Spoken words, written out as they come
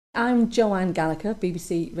I'm Joanne Gallagher,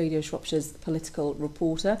 BBC Radio Shropshire's political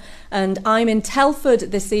reporter, and I'm in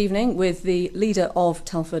Telford this evening with the leader of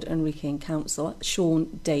Telford and Wrekin Council,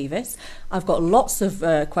 Shaun Davis. I've got lots of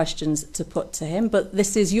questions to put to him, but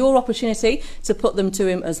this is your opportunity to put them to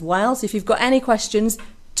him as well. So if you've got any questions,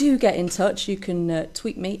 do get in touch. You can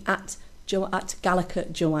tweet me at Gallagher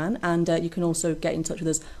Joanne, and you can also get in touch with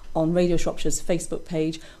us on Radio Shropshire's Facebook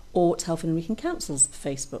page or Telford and Wrekin Council's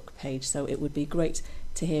Facebook page. So it would be great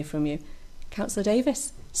to hear from you. Councillor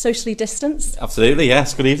Davis, socially distanced? Absolutely,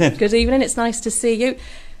 yes. Good evening. Good evening, it's nice to see you.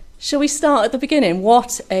 Shall we start at the beginning?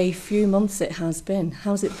 What a few months it has been.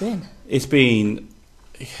 How's it been? It's been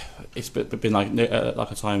like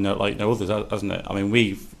a time like no others, hasn't it? I mean,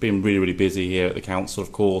 we've been really busy here at the council,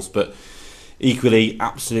 of course, but equally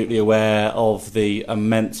absolutely aware of the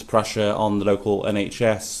immense pressure on the local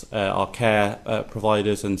NHS, our care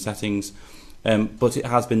providers and settings, but it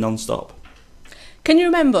has been non-stop. Can you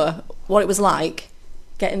remember what it was like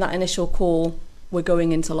getting that initial call, we're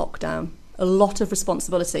going into lockdown? A lot of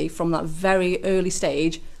responsibility from that very early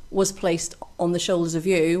stage was placed on the shoulders of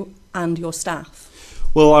you and your staff.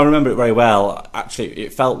 Well, I remember it very well. Actually,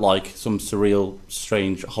 it felt like some surreal,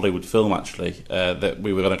 strange Hollywood film, actually, that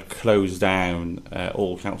we were going to close down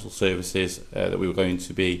all council services, that we were going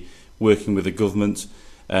to be working with the government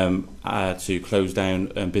to close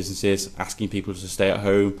down businesses, asking people to stay at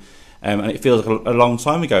home. And it feels like a long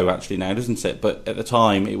time ago, actually, now, doesn't it? But at the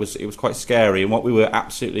time, it was quite scary. And what we were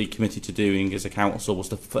absolutely committed to doing as a council was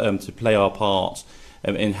to play our part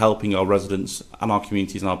in helping our residents and our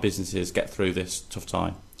communities and our businesses get through this tough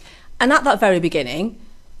time. And at that very beginning,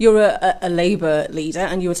 you're a Labour leader,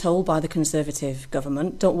 and you were told by the Conservative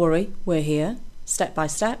government, don't worry, we're here, step by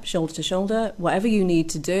step, shoulder to shoulder, whatever you need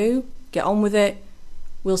to do, get on with it,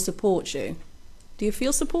 we'll support you. Do you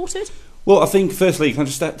feel supported? Well, I think, firstly, can I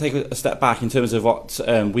just take a step back in terms of what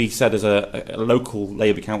we said as a local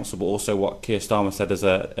Labour council, but also what Keir Starmer said as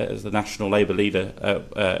the national Labour leader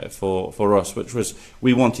for us, which was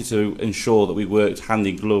we wanted to ensure that we worked hand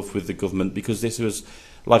in glove with the government, because this was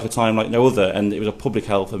like a time like no other, and it was a public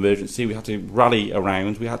health emergency. We had to rally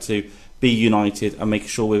around, we had to be united and make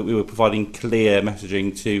sure we were providing clear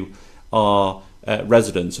messaging to our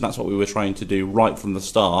residents, and that's what we were trying to do right from the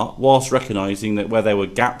start, whilst recognising that where there were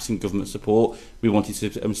gaps in government support, we wanted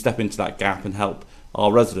to step into that gap and help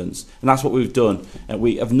our residents, and that's what we've done.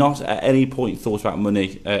 We have not at any point thought about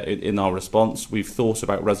money in our response. We've thought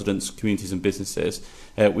about residents, communities and businesses.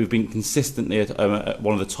 We've been consistently at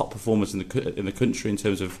one of the top performers in the country in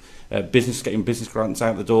terms of getting business grants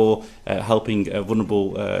out the door, helping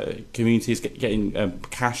vulnerable communities, getting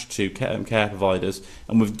cash to care providers,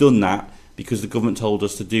 and we've done that because the government told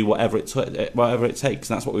us to do whatever it takes,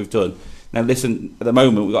 and that's what we've done. Now listen, at the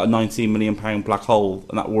moment we've got a £19 million black hole,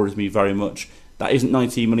 and that worries me very much. That isn't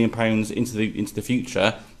 £19 million into the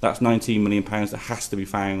future, that's £19 million that has to be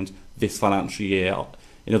found this financial year.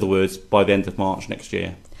 In other words, by the end of March next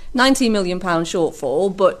year. £19 million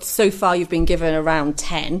shortfall, but so far you've been given around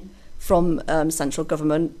 10 from central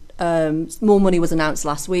government. More money was announced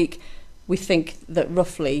last week. We think that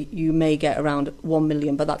roughly you may get around 1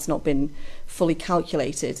 million, but that's not been fully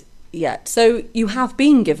calculated yet. So you have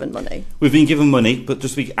been given money. We've been given money, but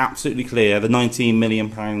just to be absolutely clear, the £19 million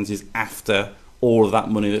is after all of that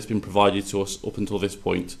money that's been provided to us up until this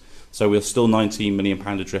point. So we're still £19 million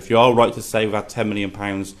adrift. You are right to say we've had £10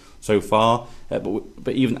 million so far,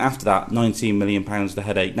 but even after that, £19 million the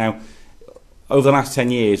headache. Now, over the last 10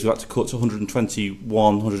 years, we've had to cut to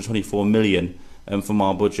 124 million from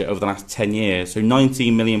our budget over the last 10 years. So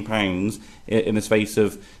 £19 million in the space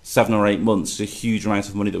of 7 or 8 months is a huge amount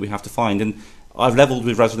of money that we have to find. And I've levelled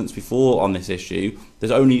with residents before on this issue.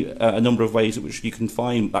 There's only a number of ways in which you can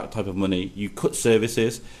find that type of money. You cut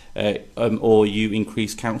services, or you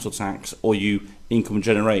increase council tax, or you income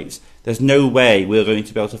generate. There's no way we're going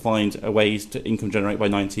to be able to find ways to income generate by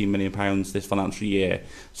 £19 million this financial year.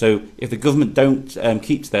 So if the government don't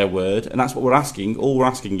keep to their word, and that's what we're asking, all we're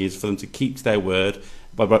asking is for them to keep to their word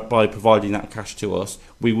by providing that cash to us,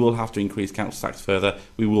 we will have to increase council tax further,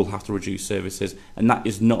 we will have to reduce services, and that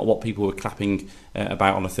is not what people were clapping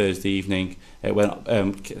about on a Thursday evening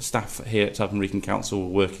when staff here at Telford and Wrekin Council were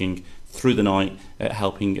working through the night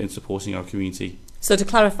helping and supporting our community. So to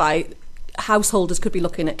clarify, householders could be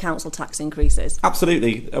looking at council tax increases?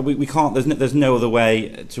 Absolutely. We can't. There's no other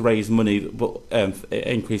way to raise money but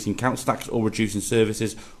increasing council tax or reducing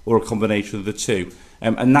services, or a combination of the two.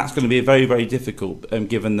 And that's going to be very, very difficult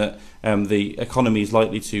given that the economy is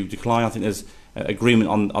likely to decline. I think there's agreement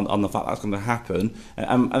on the fact that's going to happen,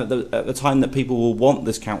 and at the time that people will want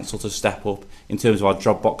this council to step up in terms of our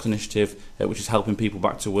job box initiative, which is helping people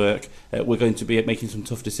back to work, we're going to be making some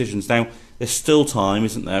tough decisions. Now, there's still time,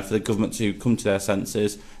 isn't there, for the government to come to their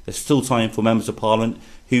senses. There's still time for members of Parliament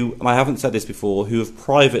who, and I haven't said this before, who have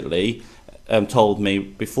privately told me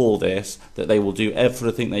before this that they will do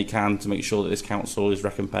everything they can to make sure that this council is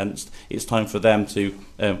recompensed. It's time for them to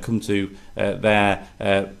come to their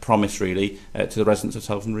promise, really, to the residents of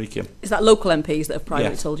Telford and Wrekin. Is that local MPs that have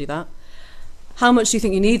privately told you that? How much do you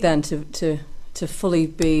think you need then to fully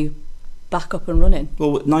be back up and running?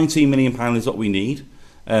 Well, £19 million is what we need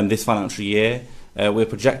this financial year. We're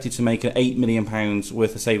projected to make £8 million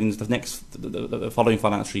worth of savings the following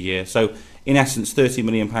financial year. So, in essence, £30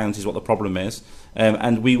 million is what the problem is.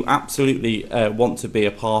 And we absolutely want to be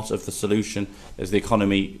a part of the solution as the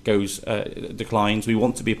economy declines. We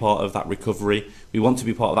want to be part of that recovery. We want to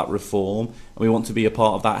be part of that reform. And we want to be a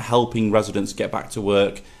part of that helping residents get back to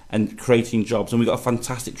work and creating jobs. And we've got a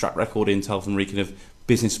fantastic track record in Telford and Wrekin of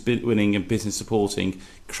business winning and business supporting,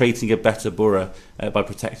 creating a better borough by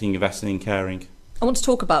protecting, investing and caring. I want to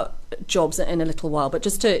talk about jobs in a little while, but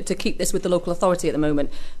just to keep this with the local authority at the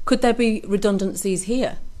moment, could there be redundancies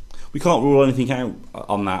here? We can't rule anything out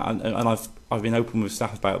on that, and I've been open with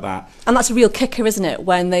staff about that. And that's a real kicker, isn't it,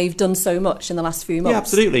 when they've done so much in the last few months? Yeah,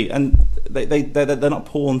 absolutely, and they're not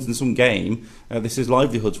pawns in some game. This is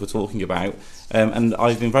livelihoods we're talking about, and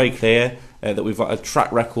I've been very clear that we've got a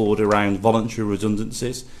track record around voluntary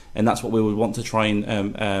redundancies, and that's what we would want to try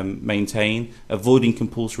and maintain, avoiding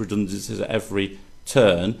compulsory redundancies at every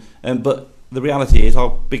turn. But the reality is our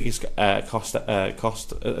biggest cost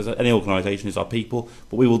as any organisation is our people,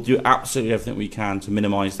 but we will do absolutely everything we can to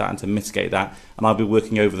minimise that and to mitigate that. And I'll be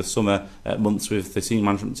working over the summer months with the senior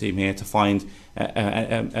management team here to find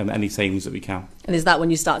any savings that we can. And is that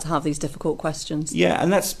when you start to have these difficult questions? Yeah,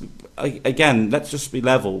 and let's just be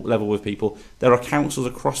level with people. There are councils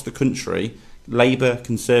across the country, Labour,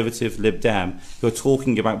 Conservative, Lib Dem, who are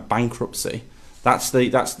talking about bankruptcy. That's the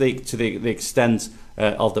extent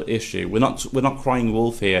of the issue. We're not crying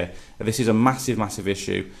wolf here. This is a massive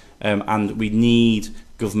issue, and we need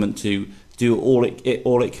government to do all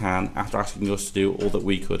it can after asking us to do all that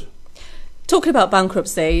we could. Talking about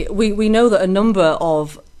bankruptcy, we know that a number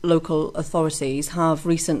of local authorities have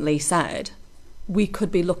recently said we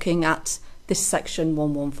could be looking at this section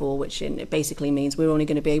 114, which it basically means we're only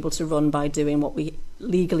going to be able to run by doing what we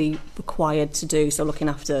legally required to do, so looking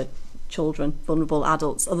after children, vulnerable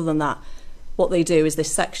adults. Other than that, what they do is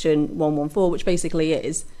this section 114, which basically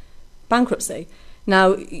is bankruptcy.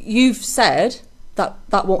 Now, you've said that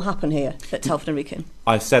won't happen here at Telford and Wrekin.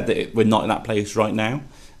 I've said that we're not in that place right now,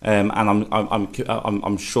 and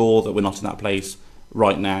I'm sure that we're not in that place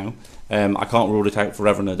right now. I can't rule it out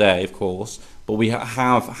forever and a day, of course, but we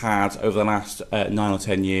have had over the last 9 or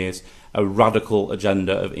 10 years a radical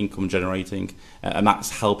agenda of income generating, and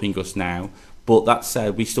that's helping us now. But that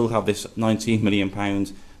said, we still have this £19 million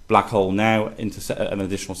black hole now into an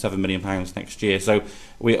additional £7 million next year. So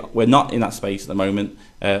we're not in that space at the moment,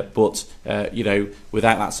 but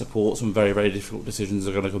without that support, some very, very difficult decisions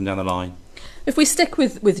are going to come down the line. If we stick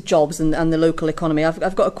with jobs and the local economy,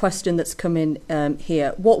 I've got a question that's come in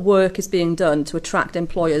here. What work is being done to attract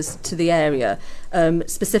employers to the area,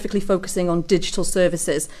 specifically focusing on digital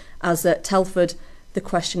services, as Telford, the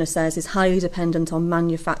questioner says, is highly dependent on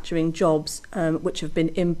manufacturing jobs which have been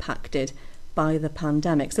impacted by the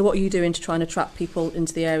pandemic. So what are you doing to try and attract people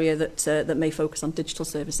into the area that may focus on digital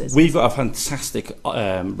services? We've got a fantastic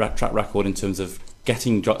track record in terms of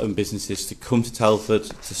getting businesses to come to Telford,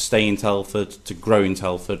 to stay in Telford, to grow in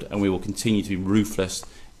Telford, and we will continue to be ruthless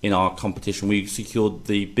in our competition. We secured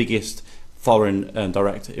the biggest foreign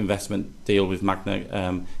direct investment deal with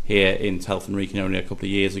Magna here in Telford and Wrekin only a couple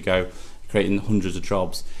of years ago, creating hundreds of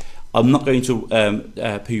jobs. I'm not going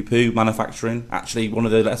to poo-poo manufacturing. Actually, one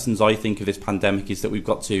of the lessons I think of this pandemic is that we've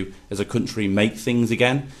got to, as a country, make things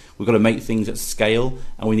again. We've got to make things at scale,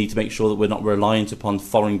 and we need to make sure that we're not reliant upon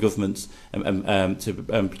foreign governments to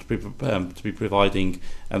be providing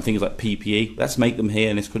things like PPE. Let's make them here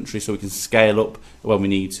in this country so we can scale up when we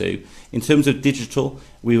need to. In terms of digital,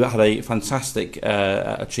 we've had a fantastic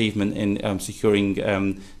achievement in securing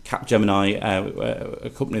Capgemini, a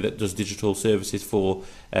company that does digital services for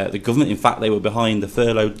the government. In fact, they were behind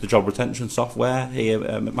the job retention software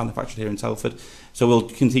here, manufactured here in Telford. So we'll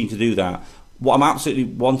continue to do that. What I'm absolutely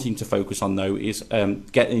wanting to focus on, though, is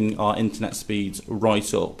getting our internet speeds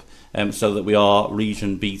right up so that we are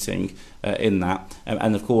region beating in that.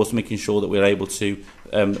 And, of course, making sure that we're able to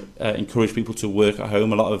encourage people to work at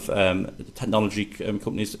home. A lot of technology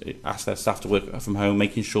companies ask their staff to work from home,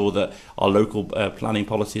 making sure that our local planning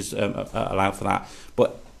policies allow for that.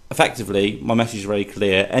 But effectively, my message is very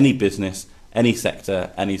clear. Any business, any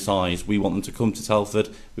sector, any size, we want them to come to Telford.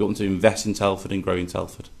 We want them to invest in Telford and grow in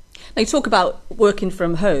Telford. Now, you talk about working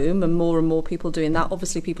from home and more people doing that.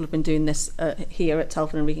 Obviously, people have been doing this here at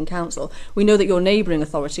Telford and Wrekin Council. We know that your neighbouring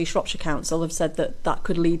authority, Shropshire Council, have said that that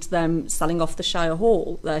could lead to them selling off the Shire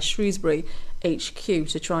Hall, their Shrewsbury HQ,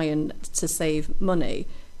 to try and to save money.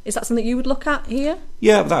 Is that something you would look at here?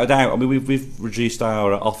 Yeah, without a doubt. I mean, we've reduced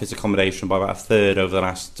our office accommodation by about a third over the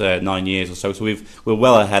last 9 years or so. So we're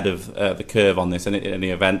well ahead of the curve on this. And in the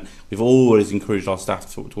event, we've always encouraged our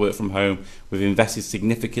staff to work from home. We've invested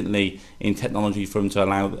significantly in technology for them to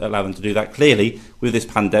allow them to do that. Clearly, with this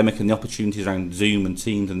pandemic and the opportunities around Zoom and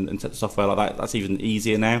Teams and software like that, that's even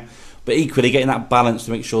easier now. But equally, getting that balance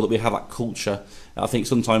to make sure that we have that culture. I think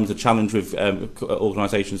sometimes the challenge with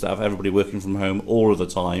organisations that have everybody working from home all of the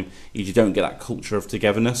time is you don't get that culture of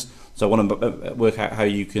togetherness. So I want to work out how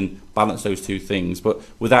you can balance those two things. But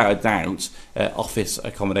without a doubt, office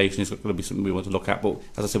accommodation is going to be something we want to look at. But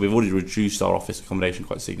as I said, we've already reduced our office accommodation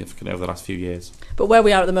quite significantly over the last few years. But where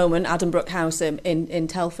we are at the moment, Addenbrooke House in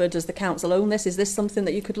Telford, does the council own this? Is this something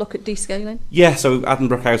that you could look at descaling? Yeah, so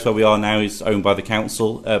Addenbrooke House, where we are now, is owned by the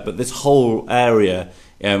council. But this whole area,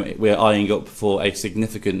 we're eyeing up for a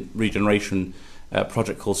significant regeneration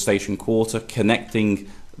project called Station Quarter, connecting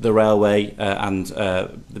the railway and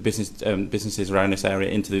the businesses around this area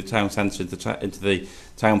into the town centre, into the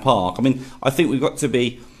town park. I mean, I think we've got to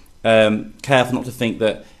be careful not to think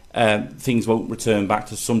that things won't return back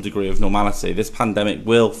to some degree of normality. This pandemic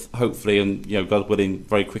will hopefully, and God willing,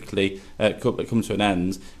 very quickly come to an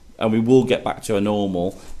end. And we will get back to a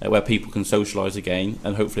normal where people can socialise again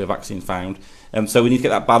and hopefully a vaccine found. So we need to get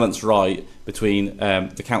that balance right between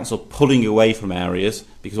the council pulling away from areas,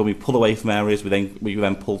 because when we pull away from areas, we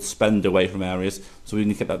then pull spend away from areas. So we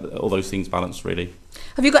need to get all those things balanced, really.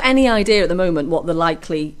 Have you got any idea at the moment what the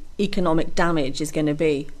likely economic damage is going to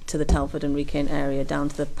be to the Telford and Wrekin area down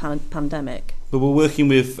to the pandemic? But we're working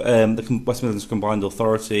with the West Midlands Combined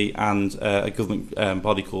Authority and a government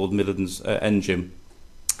body called Midlands Engine.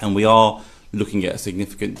 And we are looking at a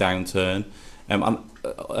significant downturn,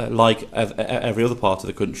 like every other part of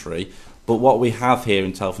the country. But what we have here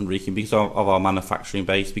in Telford and Wrekin, because of our manufacturing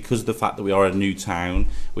base, because of the fact that we are a new town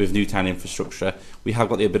with new town infrastructure, we have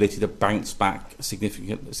got the ability to bounce back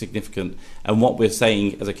significant. And what we're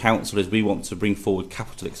saying as a council is we want to bring forward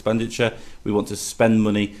capital expenditure. We want to spend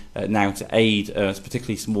money now to aid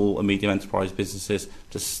particularly small and medium enterprise businesses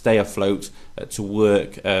to stay afloat, to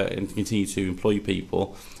work and continue to employ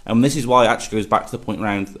people. And this is why it actually goes back to the point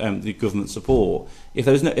around the government support. If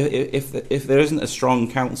there isn't a strong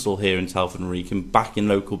council here in Telford and Wrekin backing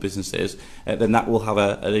local businesses, then that will have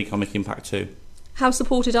an economic impact too. How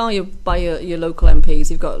supported are you by your local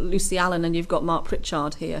MPs? You've got Lucy Allen and you've got Mark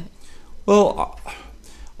Pritchard here. Well,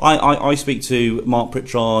 I speak to Mark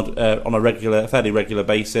Pritchard on a fairly regular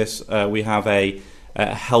basis. We have a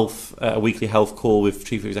weekly health call with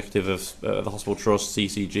Chief Executive of the Hospital Trust,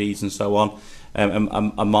 CCGs and so on. And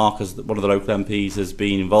Mark, as one of the local MPs, has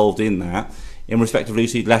been involved in that. In respect of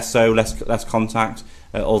Lucy, less contact,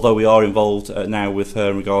 although we are involved now with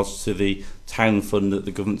her in regards to the town fund that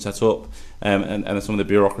the government set up and some of the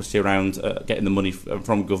bureaucracy around getting the money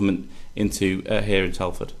from government into here in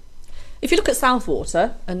Telford. If you look at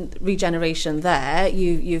Southwater and regeneration there,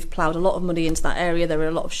 you've ploughed a lot of money into that area. There are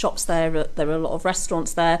a lot of shops there, there are a lot of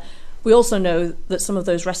restaurants there. We also know that some of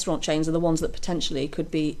those restaurant chains are the ones that potentially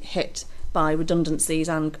could be hit by redundancies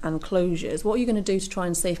and closures. What are you going to do to try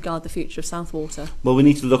and safeguard the future of Southwater? Well, we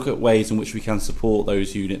need to look at ways in which we can support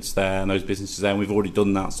those units there and those businesses there, and we've already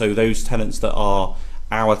done that. So those tenants that are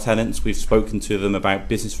our tenants, we've spoken to them about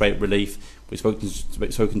business rate relief, we've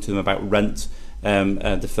spoken to them about rent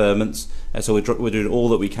deferments. So we're doing all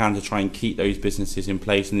that we can to try and keep those businesses in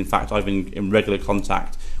place. And in fact, I've been in regular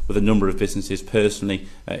contact with a number of businesses personally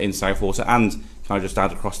in Southwater and, can I just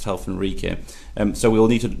add, across Telford and Wrekin. So we'll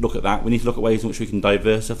need to look at that. We need to look at ways in which we can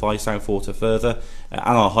diversify Southwater further and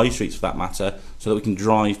our high streets for that matter, so that we can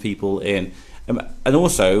drive people in. And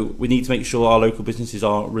also, we need to make sure our local businesses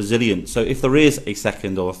are resilient. So if there is a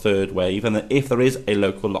second or a third wave, and if there is a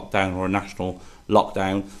local lockdown or a national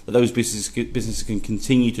lockdown, that those businesses can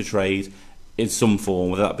continue to trade in some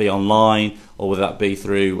form, whether that be online or whether that be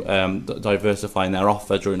through diversifying their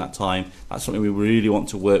offer during that time. That's something we really want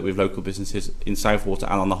to work with local businesses in Southwater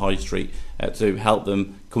and on the high street to help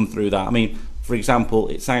them come through that. I mean, For example,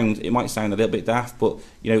 it might sound a little bit daft, but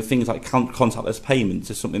things like contactless payments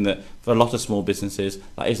is something that for a lot of small businesses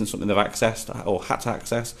that isn't something they've accessed or had to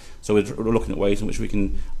access. So we're looking at ways in which we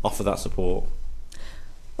can offer that support.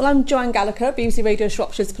 Well, I'm Joanne Gallagher, BBC Radio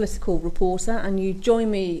Shropshire's political reporter, and you join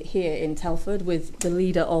me here in Telford with the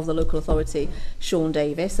leader of the local authority, Shaun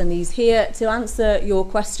Davis, and he's here to answer your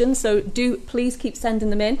questions. So do please keep sending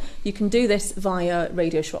them in. You can do this via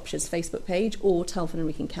Radio Shropshire's Facebook page or Telford and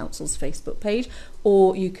Wrekin Council's Facebook page,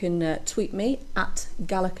 or you can tweet me at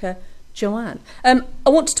Gallagher Joanne. I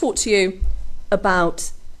want to talk to you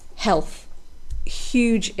about health.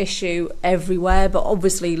 Huge issue everywhere, but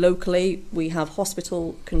obviously locally we have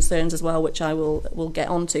hospital concerns as well, which I will get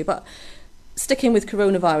onto. But sticking with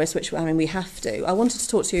coronavirus, which we have to, I wanted to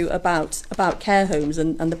talk to you about care homes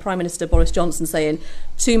and the Prime Minister Boris Johnson saying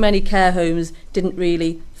too many care homes didn't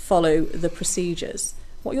really follow the procedures.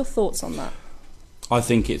 What are your thoughts on that? I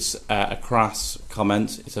think it's a crass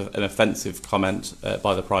comment. It's an offensive comment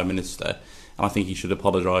by the Prime Minister, and I think he should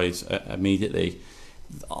apologise immediately.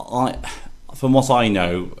 From what I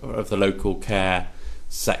know of the local care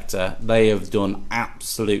sector, they have done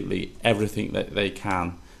absolutely everything that they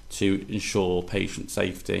can to ensure patient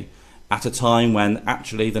safety at a time when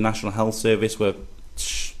actually the National Health Service were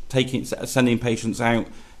sending patients out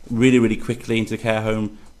really, really quickly into care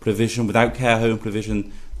home provision. Without care home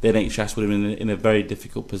provision, the NHS would have been in a very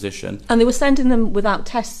difficult position. And they were sending them without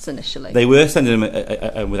tests initially? They were sending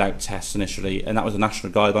them without tests initially, and that was the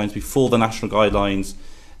national guidelines. Before the national guidelines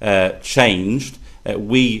changed,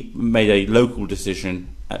 we made a local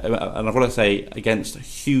decision, and I've got to say, against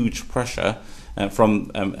huge pressure from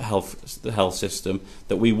the health system,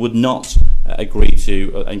 that we would not agree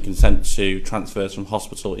to and consent to transfers from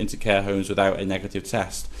hospital into care homes without a negative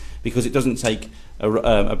test, because it doesn't take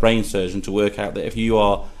a brain surgeon to work out that if you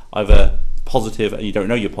are either positive and you don't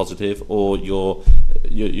know you're positive, or you're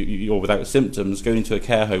without symptoms, going into a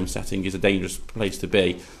care home setting is a dangerous place to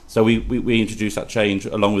be. So we introduced that change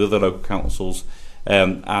along with other local councils,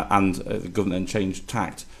 and the government changed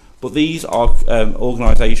tact. But these are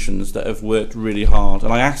organisations that have worked really hard,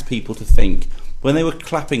 and I asked people to think, when they were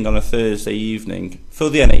clapping on a Thursday evening for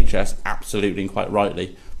the NHS, absolutely and quite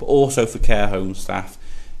rightly, but also for care home staff,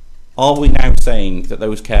 are we now saying that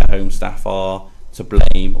those care home staff are to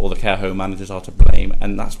blame, or the care home managers are to blame?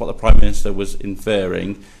 And that's what the Prime Minister was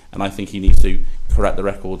inferring, and I think he needs to correct the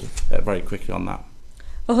record very quickly on that.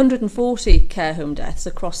 140 care home deaths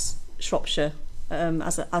across Shropshire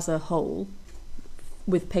as a whole,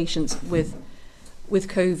 with patients with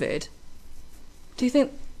COVID. Do you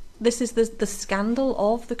think this is the scandal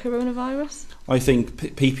of the coronavirus? I think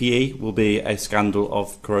PPE will be a scandal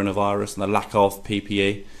of coronavirus and the lack of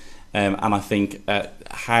PPE, and I think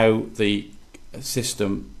how the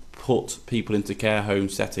system put people into care home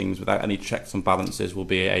settings without any checks and balances will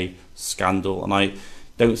be a scandal. And I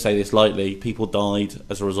don't say this lightly. People died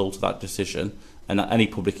as a result of that decision, and any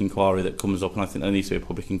public inquiry that comes up, and I think there needs to be a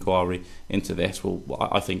public inquiry into this, will,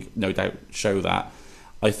 I think, no doubt show that.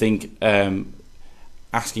 I think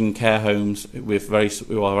asking care homes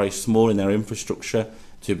who are very small in their infrastructure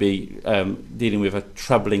to be dealing with a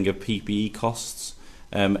trebling of PPE costs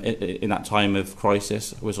in that time of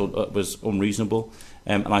crisis was unreasonable,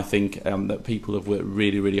 and I think that people have worked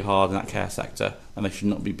really, really hard in that care sector, and they should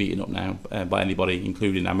not be beaten up now by anybody,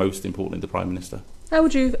 including, and most importantly, the Prime Minister. How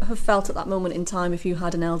would you have felt at that moment in time if you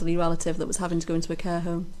had an elderly relative that was having to go into a care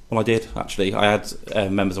home? Well, I did, actually. I had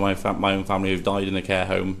members of my own family who've died in a care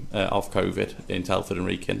home of COVID in Telford and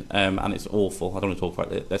Wrekin, and it's awful. I don't want to talk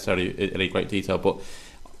about it necessarily in any great detail, but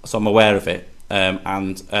so I'm aware of it.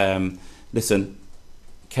 Listen,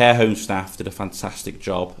 care home staff did a fantastic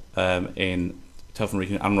job in Telford and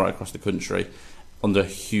Wrekin and right across the country under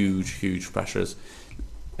huge pressures.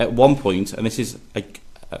 At one point, and this is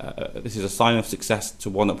a sign of success to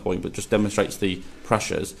one point, but just demonstrates the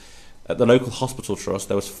pressures. At the local hospital trust,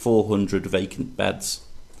 there was 400 vacant beds,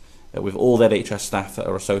 with all the NHS staff that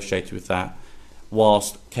are associated with that,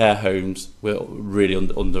 whilst care homes were really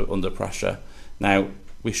under pressure. Now,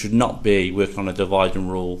 we should not be working on a divide and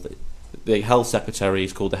rule. The Health Secretary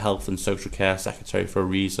is called the Health and Social Care Secretary for a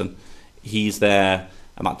reason. He's there,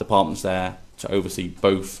 and that department's there to oversee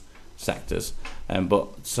both sectors.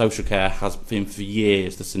 But social care has been for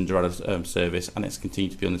years the Cinderella service, and it's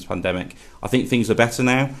continued to be on this pandemic. I think things are better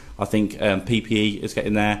now. I think PPE is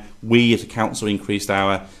getting there. We as a council increased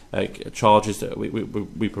our charges that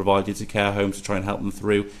we provided to care homes to try and help them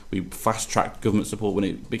through. We fast-tracked government support when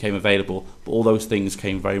it became available, but all those things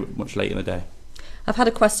came very much late in the day. I've had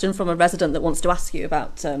a question from a resident that wants to ask you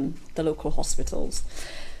about the local hospitals.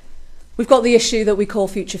 We've got the issue that we call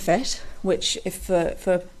Future Fit, which if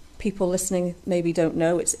for people listening maybe don't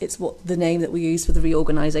know, it's what the name that we use for the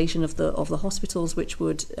reorganisation of the hospitals, which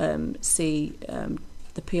would see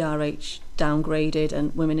the PRH downgraded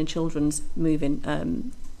and women and children's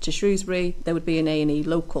moving to Shrewsbury. There would be an A&E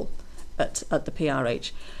local at the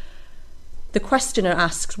PRH. The questioner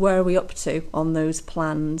asks, where are we up to on those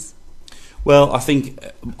plans? Well, I think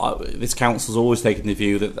this council's always taken the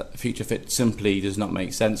view that Future Fit simply does not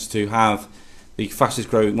make sense to have one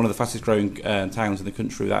of the fastest growing towns in the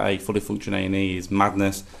country without a fully functioning A&E is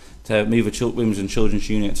madness. To move a women's and children's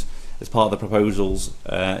unit as part of the proposals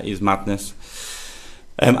is madness.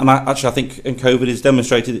 And actually, I think COVID has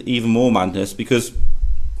demonstrated even more madness, because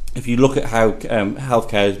if you look at how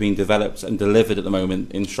healthcare is being developed and delivered at the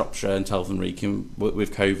moment in Shropshire and Telford and Wrekin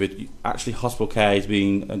with COVID, actually hospital care is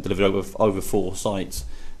being delivered over 4 sites.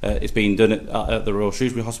 It's being done at the Royal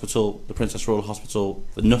Shrewsbury Hospital, the Princess Royal Hospital,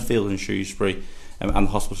 the Nuffield in Shrewsbury, and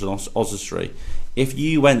the hospital in Oswestry. If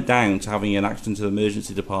you went down to having an accident to the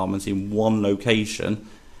emergency department in one location,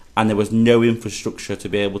 and there was no infrastructure to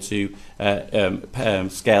be able to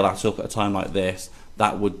scale that up at a time like this,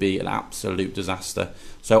 that would be an absolute disaster.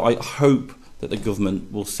 So I hope that the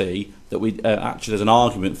government will see that we actually there's an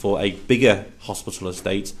argument for a bigger hospital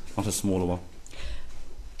estate, not a smaller one.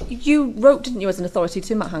 You wrote, didn't you, as an authority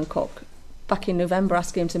to Matt Hancock back in November,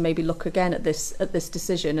 asking him to maybe look again at this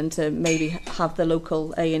decision and to maybe have the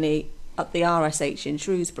local A&E at the RSH in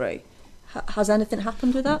Shrewsbury. Has anything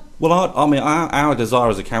happened with that? Well, our desire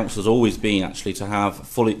as a council has always been actually to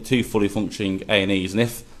have two fully functioning A&Es, and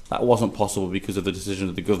if that wasn't possible because of the decision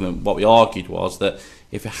of the government, what we argued was that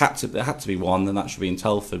if there had to be one, then that should be in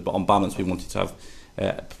Telford, but on balance we wanted to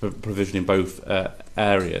have provision in both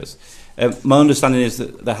areas. My understanding is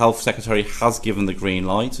that the Health Secretary has given the green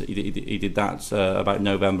light. He did that about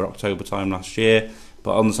November, October time last year,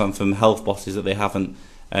 but I understand from health bosses that they haven't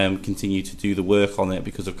continue to do the work on it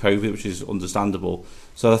because of COVID, which is understandable.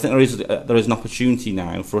 So I think there is an opportunity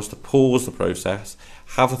now for us to pause the process,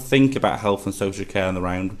 have a think about health and social care on the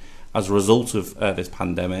round as a result of this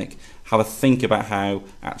pandemic, have a think about how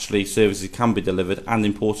actually services can be delivered and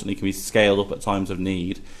importantly can be scaled up at times of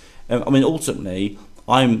need. Ultimately,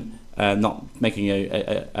 I'm not making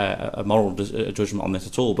a moral judgment on this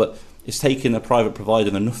at all, but it's taken a private provider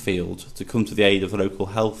in the Nuffield to come to the aid of the local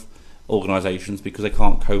health organisations because they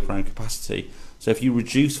can't cope around capacity. So if you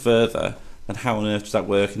reduce further, then how on earth does that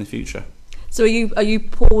work in the future? So are you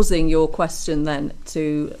pausing your question then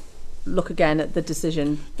to look again at the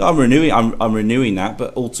decision? No, I'm renewing that,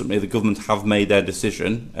 but ultimately the government have made their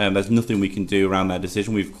decision. There's nothing we can do around their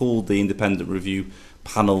decision. We've called the independent review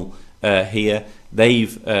panel here.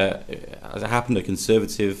 They've, as it happened, a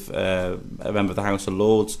Conservative member of the House of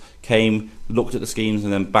Lords came, looked at the schemes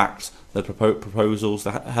and then backed the proposals.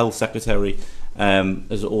 The Health Secretary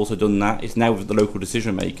has also done that. It's now with the local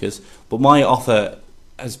decision makers. But my offer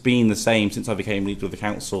has been the same since I became leader of the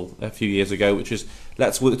council a few years ago, which is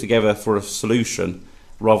let's work together for a solution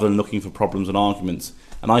rather than looking for problems and arguments.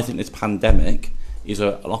 And I think this pandemic is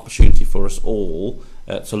an opportunity for us all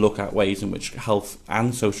to look at ways in which health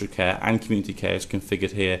and social care and community care is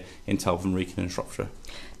configured here in Telford and Wrekin and Shropshire.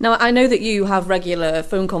 Now, I know that you have regular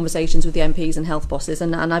phone conversations with the MPs and health bosses,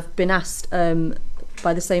 and I've been asked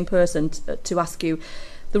by the same person to ask you,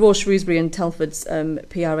 the Royal Shrewsbury and Telford's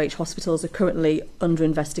PRH hospitals are currently under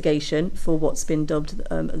investigation for what's been dubbed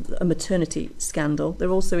a maternity scandal. They're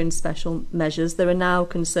also in special measures. There are now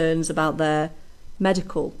concerns about their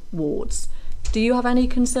medical wards. Do you have any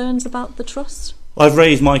concerns about the trust? I've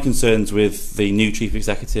raised my concerns with the new Chief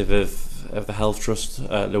Executive of the Health Trust,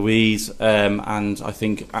 Louise, and I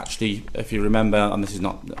think actually, if you remember, and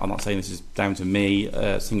I'm not saying this is down to me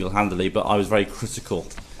single-handedly, but I was very critical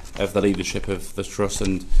of the leadership of the trust,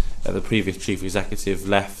 and the previous Chief Executive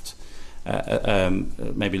left,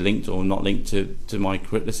 maybe linked or not linked to my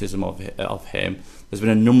criticism of him. There's been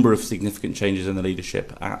a number of significant changes in the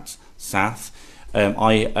leadership at SAF.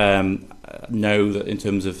 I know that in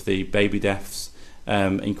terms of the baby deaths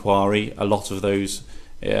inquiry, a lot of those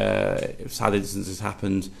sad instances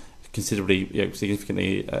happened considerably,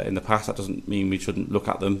 significantly in the past. That doesn't mean we shouldn't look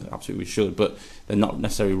at them. Absolutely we should, but they're not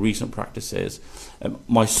necessarily recent practices.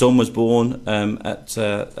 My son was born at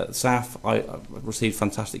SAF. I received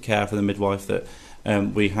fantastic care from the midwife that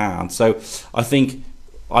we had. So I think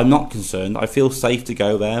I'm not concerned. I feel safe to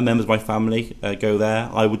go there. Members of my family go there.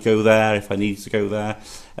 I would go there if I needed to go there.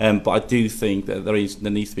 But I do think that there needs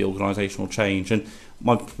to be organisational change. And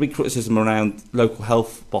my big criticism around local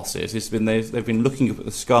health bosses has been they've been looking up at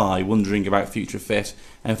the sky, wondering about Future Fit,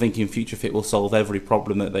 and thinking Future Fit will solve every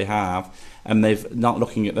problem that they have. And they're not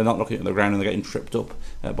looking at the ground, and they're getting tripped up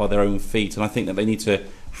by their own feet. And I think that they need to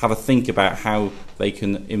have a think about how they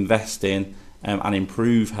can invest in and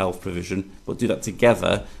improve health provision, but do that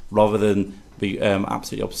together rather than be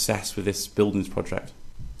absolutely obsessed with this buildings project.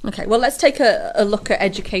 Okay, well, let's take a look at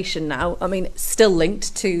education now. I mean, still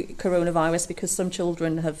linked to coronavirus because some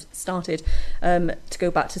children have started to go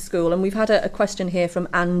back to school. And we've had a question here from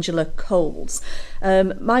Angela Coles.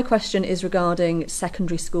 My question is regarding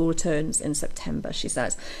secondary school returns in September, she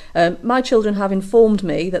says. My children have informed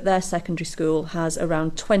me that their secondary school has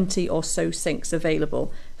around 20 or so sinks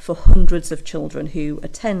available for hundreds of children who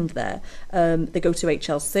attend there. They go to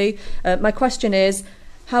HLC. My question is,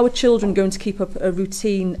 how are children going to keep up a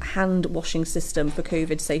routine hand washing system for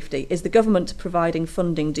COVID safety? Is the government providing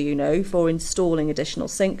funding, do you know, for installing additional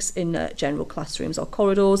sinks in general classrooms or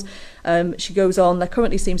corridors? She goes on, there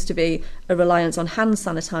currently seems to be a reliance on hand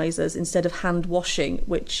sanitisers instead of hand washing,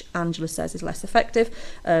 which Angela says is less effective.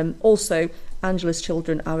 Also, Angela's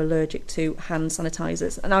children are allergic to hand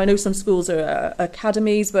sanitisers. And I know some schools are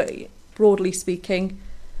academies, but broadly speaking,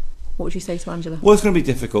 what would you say to Angela? Well, it's going to be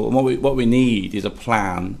difficult, and what we need is a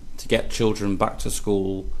plan to get children back to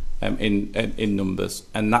school in numbers,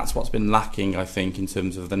 and that's what's been lacking, I think, in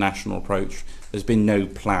terms of the national approach. There's been no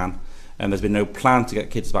plan, and there's been no plan to get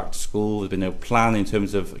kids back to school. There's been no plan in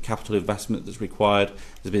terms of capital investment that's required.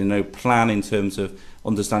 There's been no plan in terms of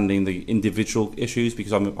understanding the individual issues,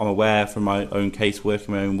 because I'm aware from my own casework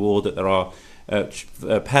in my own ward that there are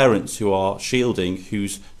parents who are shielding, who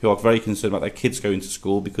are very concerned about their kids going to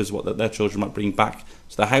school because what their children might bring back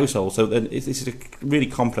to the household. So then this is a really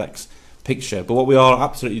complex picture. But what we are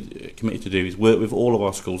absolutely committed to do is work with all of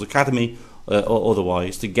our schools, academy or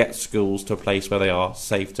otherwise, to get schools to a place where they are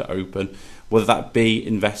safe to open, whether that be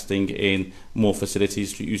investing in more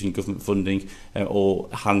facilities using government funding or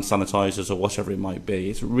hand sanitisers or whatever it might be.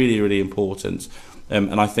 It's really, really important.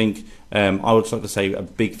 And I think I would like to say a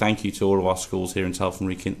big thank you to all of our schools here in Telford and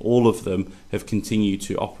Wrekin. All of them have continued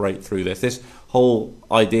to operate through this. This whole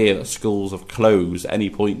idea that schools have closed at any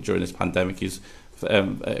point during this pandemic is for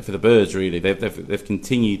the birds, really. They've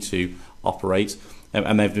continued to operate,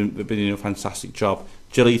 and they've been doing a fantastic job.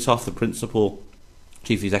 Jill Eatoff, the principal,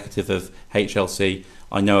 Chief Executive of HLC,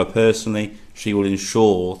 I know her personally. She will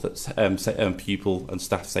ensure that pupil and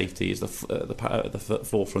staff safety is the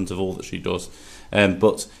forefront of all that she does.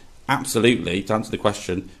 But absolutely, to answer the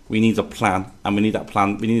question, we need a plan, and we need that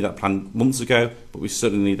plan. We needed that plan months ago, but we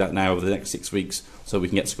certainly need that now over the next 6 weeks so we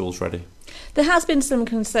can get schools ready. There has been some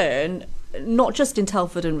concern, not just in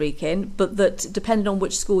Telford and Wrekin, but that depending on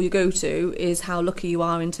which school you go to is how lucky you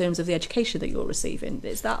are in terms of the education that you're receiving.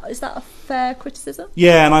 Is that a fair criticism?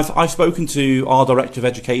 Yeah, and I've spoken to our Director of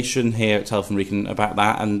Education here at Telford and Wrekin about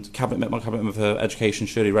that, and my Cabinet Member for Education,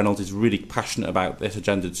 Shirley Reynolds, is really passionate about this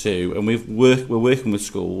agenda too, and we're working with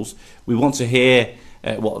schools. We want to hear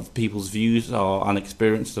what people's views are and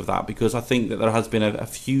experiences of that, because I think that there has been a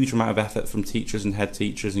huge amount of effort from teachers and head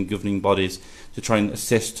teachers and governing bodies to try and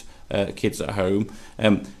assist kids at home.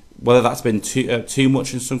 Whether that's been too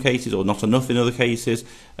much in some cases or not enough in other cases,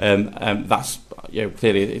 that's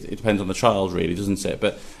clearly it depends on the child, really, doesn't it?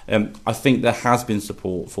 But I think there has been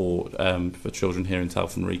support for children here in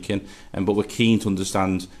Telford and Wrekin, but we're keen to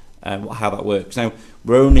understand how that works. Now,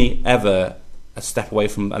 we're only ever a step away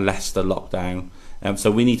from a Leicester lockdown.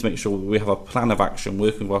 So we need to make sure we have a plan of action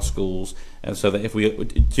working with our schools, so that if we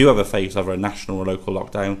do ever face either a national or local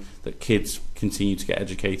lockdown, that kids continue to get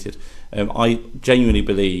educated. I genuinely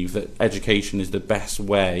believe that education is the best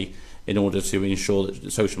way in order to ensure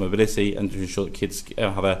that social mobility and to ensure that kids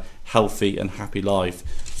have a healthy and happy life.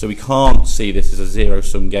 So we can't see this as a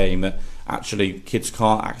zero-sum game, that actually kids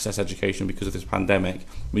can't access education because of this pandemic.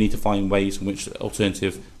 We need to find ways in which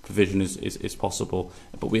alternative provision is possible,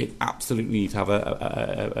 but we absolutely need to have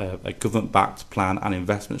a government-backed plan and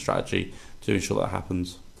investment strategy to ensure that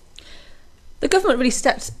happens. The government really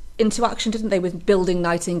stepped into action, didn't they, with building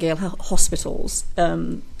Nightingale hospitals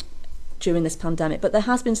during this pandemic, but there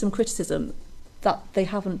has been some criticism that they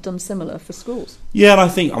haven't done similar for schools. Yeah, and I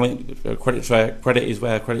think, credit is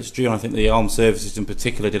where credit's due, and I think the armed services in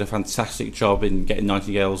particular did a fantastic job in getting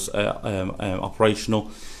Nightingales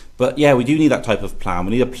operational. But yeah, we do need that type of plan.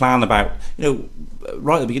 We need a plan about,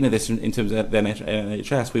 right at the beginning of this, in terms of the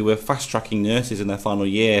NHS, we were fast-tracking nurses in their final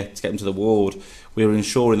year to get them to the ward. We were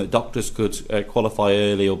ensuring that doctors could qualify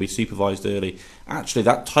early or be supervised early. Actually,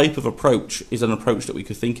 that type of approach is an approach that we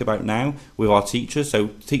could think about now with our teachers. So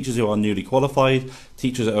teachers who are newly qualified,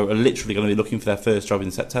 teachers that are literally going to be looking for their first job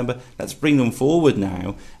in September, let's bring them forward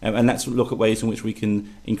now, and let's look at ways in which we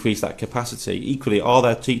can increase that capacity. Equally, are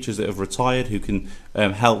there teachers that have retired who can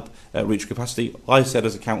help reach capacity? I said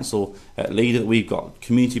as a council leader that we've got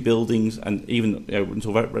community buildings and even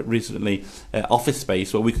until very recently office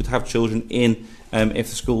space where we could have children in if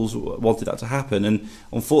the schools wanted that to happen. And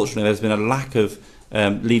unfortunately, there's been a lack of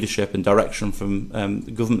leadership and direction from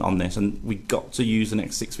the government on this, and we've got to use the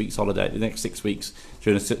next 6 weeks holiday, the next 6 weeks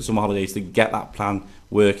during the summer holidays to get that plan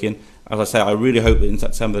working. As I say, I really hope that in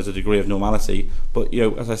September there's a degree of normality, but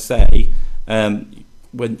as I say,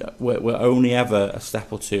 we're only ever a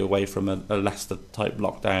step or two away from a Leicester type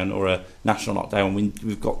lockdown or a national lockdown.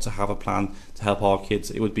 We've got to have a plan to help our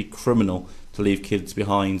kids. It would be criminal to leave kids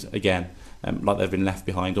behind again, like they've been left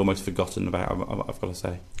behind, almost forgotten about, I've got to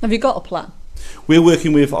say. Have you got a plan? We're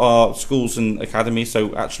working with our schools and academies.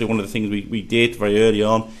 So actually one of the things we did very early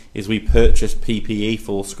on is we purchased PPE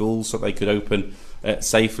for schools so they could open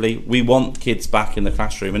safely. We want kids back in the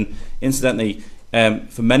classroom, and incidentally,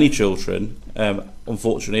 for many children,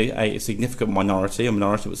 unfortunately, a significant minority,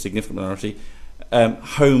 but significant minority,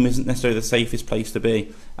 home isn't necessarily the safest place to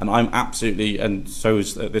be. And I'm absolutely, and so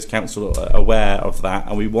is this council, aware of that.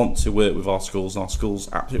 And we want to work with our schools, and our schools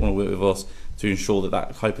absolutely want to work with us to ensure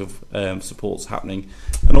that type of support's happening.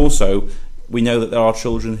 And also, we know that there are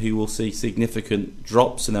children who will see significant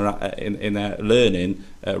drops in their learning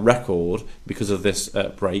record because of this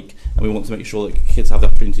break, and we want to make sure that kids have the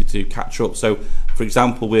opportunity to catch up. So, for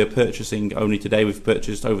example, we're purchasing, only today we've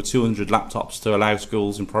purchased over 200 laptops to allow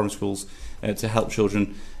schools and primary schools to help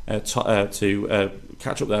children to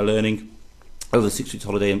catch up their learning over the 6 weeks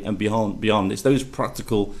holiday and beyond. It's those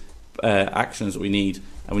practical actions that we need,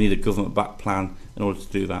 and we need a government-backed plan in order to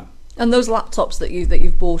do that. And those laptops that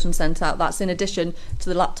you've bought and sent out, that's in addition to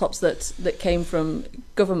the laptops that came from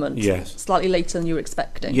government. Yes. Slightly later than you were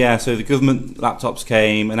expecting. Yeah, so the government laptops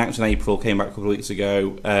came, announced in April, came back a couple of weeks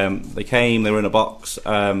ago. They came, they were in a box,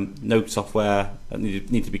 no software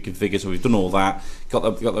need to be configured, so we've done all that.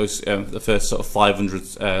 Got those the first sort of 500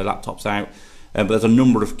 laptops out. But there's a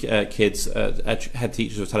number of kids, head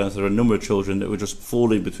teachers were telling us there are a number of children that were just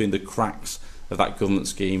falling between the cracks of that government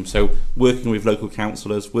scheme. So working with local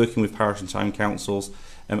councillors, working with parish and town councils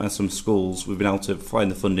and some schools, we've been able to find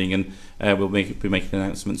the funding, and we'll be making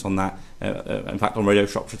announcements on that, in fact on Radio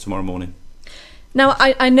Shropshire tomorrow morning. Now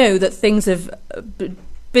I know that things have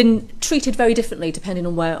been treated very differently depending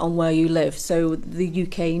on where you live. So the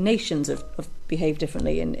UK nations have behaved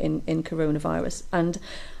differently in coronavirus, and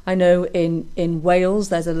I know in Wales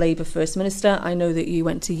there's a Labour First Minister. I know that you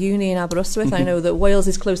went to uni in Aberystwyth. I know that Wales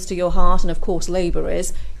is close to your heart, and of course Labour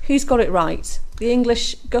is. Who's got it right? The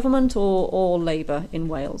English government or Labour in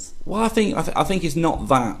Wales? Well, I think it's not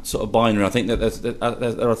that sort of binary. I think that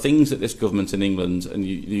there are things that this government in England and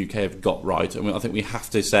the UK have got right, and I think we have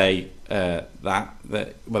to say that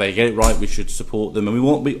when they get it right, we should support them.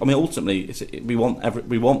 And ultimately, we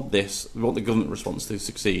want the government response to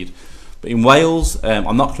succeed. But in Wales,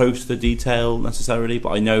 I'm not close to the detail necessarily, but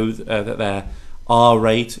I know that their R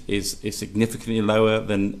rate is significantly lower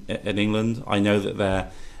than in England. I know that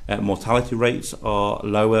their mortality rates are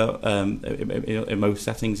lower in most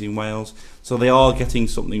settings in Wales. So they are getting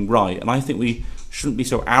something right. And I think we shouldn't be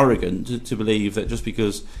so arrogant to believe that just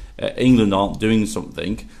because England aren't doing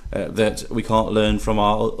something, that we can't learn from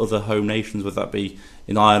our other home nations, whether that be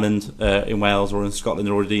in Ireland, in Wales, or in Scotland,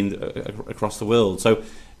 or indeed across the world. So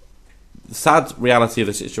the sad reality of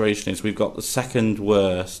the situation is we've got the second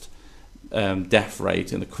worst death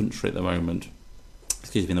rate in the country at the moment,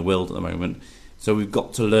 in the world at the moment. So we've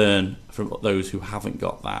got to learn from those who haven't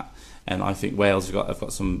got that. And I think Wales have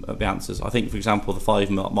got some of the answers. I think, for example, the 5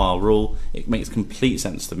 mile rule, it makes complete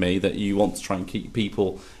sense to me that you want to try and keep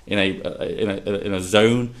people in a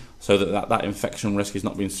zone so that infection risk is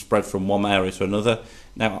not being spread from one area to another.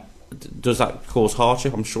 Now, does that cause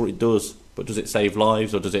hardship? I'm sure it does. But does it save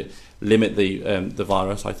lives, or does it limit the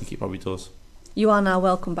virus? I think it probably does. You are now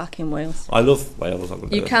welcome back in Wales. I love Wales.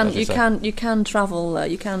 You can travel.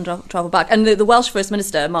 You can travel back. And the Welsh First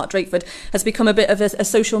Minister, Mark Drakeford, has become a bit of a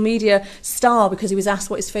social media star because he was asked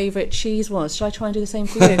what his favourite cheese was. Should I try and do the same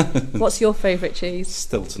for you? What's your favourite cheese?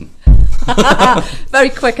 Stilton. Very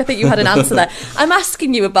quick. I think you had an answer there. I'm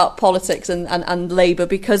asking you about politics and Labour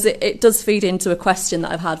because it does feed into a question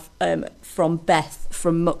that I've had from Beth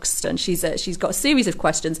from Muxton. She's got a series of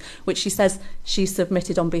questions which she says she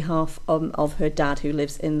submitted on behalf of her dad who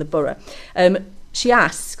lives in the borough. He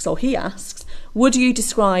asks, would you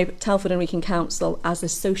describe Telford and Wrekin Council as a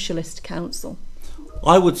socialist council?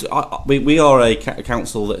 We are a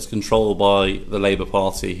council that's controlled by the Labour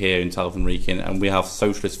Party here in Telford and Wrekin, and we have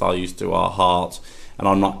socialist values to our heart, and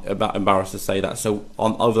I'm not embarrassed to say that. So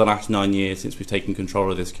over the last 9 years since we've taken control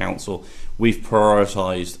of this council, we've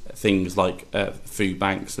prioritised things like food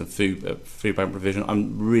banks and food bank provision.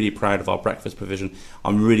 I'm really proud of our breakfast provision.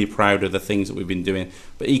 I'm really proud of the things that we've been doing.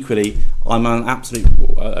 But equally, I'm an absolute,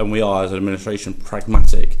 and we are as an administration,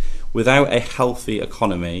 pragmatic. Without a healthy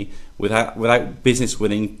economy, without business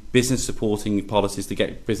supporting policies to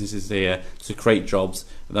get businesses here, to create jobs,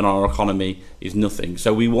 then our economy is nothing.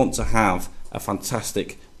 So we want to have a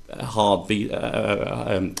fantastic,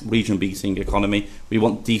 region-beating economy. We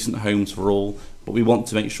want decent homes for all, but we want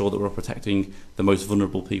to make sure that we're protecting the most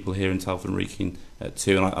vulnerable people here in Telford and Wrekin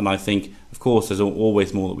too. And I think, of course, there's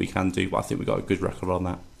always more that we can do, but I think we've got a good record on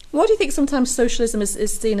that. Why do you think sometimes socialism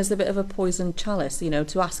is seen as a bit of a poisoned chalice? You know,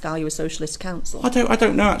 to ask, are you a socialist council? I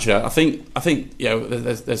don't know actually. I think you know,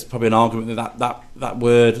 there's probably an argument that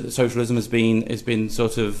word socialism has been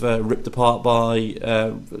sort of ripped apart by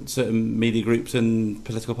certain media groups and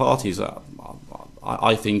political parties.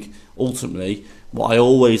 I think ultimately, what I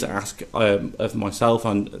always ask of myself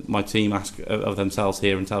and my team ask of themselves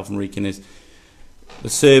here in Telford and Wrekin is, the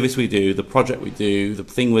service we do, the project we do, the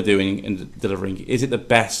thing we're doing and delivering, is it the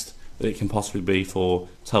best that it can possibly be for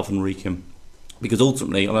Telford and Wrekin? Because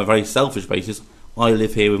ultimately, on a very selfish basis, I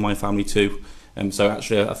live here with my family too. So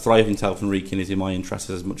actually a thriving Telford and Wrekin is in my interest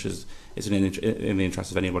as much as it's in the interest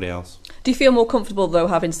of anybody else. Do you feel more comfortable, though,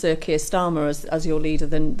 having Sir Keir Starmer as your leader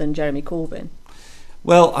than Jeremy Corbyn?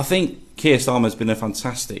 Well, I think Keir Starmer has been a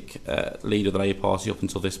fantastic leader of the Labour Party up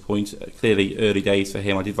until this point. Clearly, early days for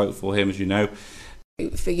him. I did vote for him, as you know.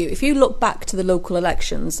 For you, if you look back to the local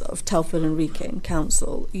elections of Telford and Wrekin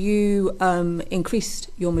Council, you increased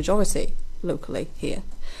your majority locally here,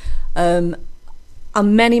 and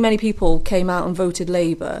many people came out and voted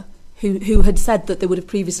Labour who had said that they would have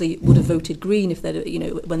voted Green if they, you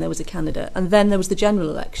know, when there was a candidate, and then there was the general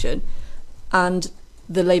election, and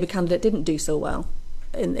the Labour candidate didn't do so well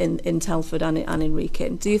in Telford and in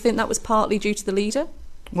Wrekin. Do you think that was partly due to the leader?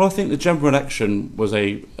 Well, I think the general election was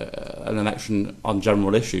an election on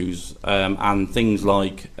general issues, and things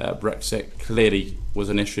like Brexit clearly was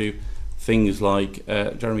an issue. Things like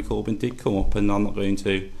Jeremy Corbyn did come up, and I'm not going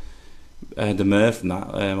to demur from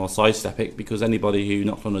that or sidestep it, because anybody who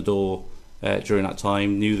knocked on the door during that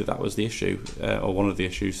time knew that was the issue, or one of the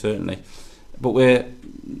issues certainly. But we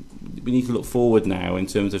need to look forward now in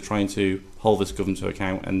terms of trying to hold this government to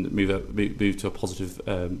account and move to a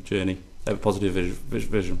positive journey. A positive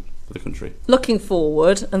vision for the country. Looking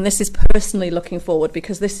forward, and this is personally looking forward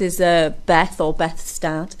because this is Beth's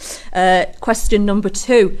dad. Question number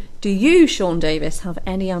 2. Do you, Shaun Davis, have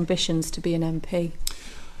any ambitions to be an MP?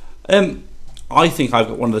 I think I've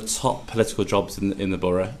got one of the top political jobs in the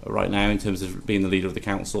borough right now in terms of being the leader of the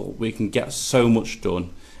council. We can get so much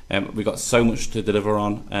done. We've got so much to deliver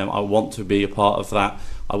on. I want to be a part of that.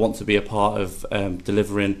 I want to be a part of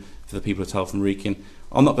delivering for the people of Telford and Wrekin.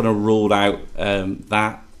 I'm not going to rule out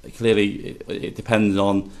that. Clearly, it depends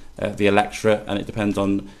on the electorate, and it depends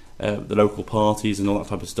on the local parties and all that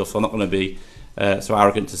type of stuff. So I'm not going to be so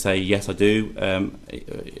arrogant to say yes, I do.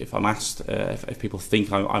 If I'm asked, if people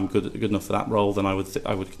think I'm good enough for that role, then I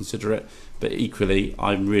would consider it. But equally,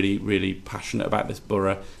 I'm really passionate about this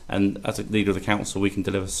borough, and as a leader of the council, we can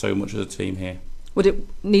deliver so much as a team here. Would it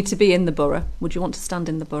need to be in the borough? Would you want to stand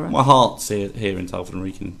in the borough? My heart's here in Telford and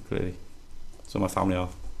Wrekin, clearly. So my family are.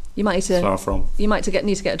 You might That's where I'm from. You might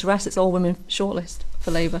need to get a dress. It's all women shortlist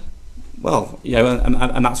for Labour. Well, you know,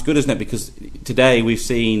 and that's good, isn't it? Because today we've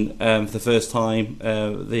seen for the first time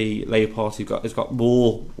the Labour Party has got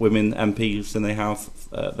more women MPs than they have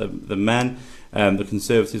the men. The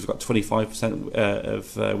Conservatives have got 25%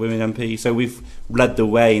 of women MPs. So we've led the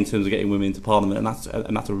way in terms of getting women into Parliament, and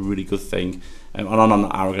that's a really good thing. And I'm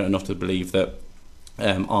not arrogant enough to believe that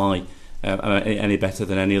I am any better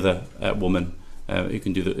than any other woman who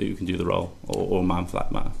can do the role, or man for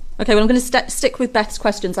that matter. Okay, well, I'm going to stick with Beth's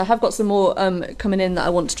questions. I have got some more coming in that I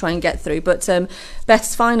want to try and get through. But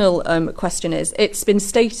Beth's final question is, it's been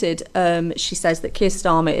stated, she says, that Keir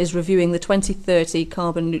Starmer is reviewing the 2030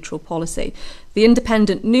 carbon neutral policy. The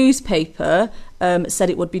Independent newspaper said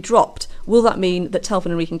it would be dropped. Will that mean that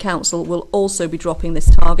Telford and Wrekin Council will also be dropping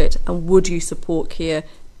this target? And would you support Keir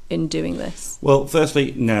in doing this? Well,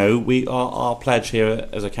 firstly, no. Our pledge here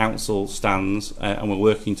as a council stands, and we're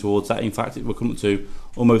working towards that. In fact, we're coming to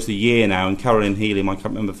almost a year now, and Carolyn Healy, my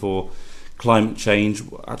cabinet member for climate change,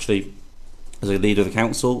 actually, as a leader of the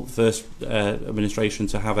council, first administration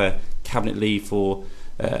to have a cabinet lead for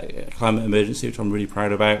climate emergency, which I'm really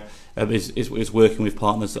proud about, is working with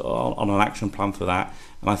partners on an action plan for that.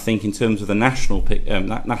 And I think in terms of the national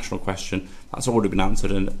national question, that's already been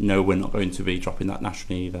answered, and no, we're not going to be dropping that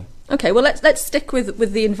nationally either. Okay, well, let's stick with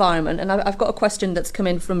the environment, and I've got a question that's come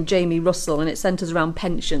in from Jamie Russell, and it centres around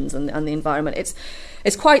pensions and the environment.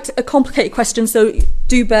 It's quite a complicated question, so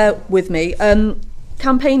do bear with me.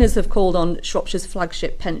 Campaigners have called on Shropshire's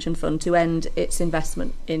flagship pension fund to end its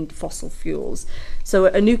investment in fossil fuels. So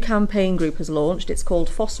a new campaign group has launched. It's called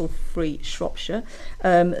Fossil Free Shropshire.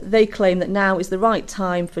 They claim that now is the right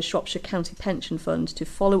time for Shropshire County Pension Fund to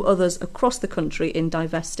follow others across the country in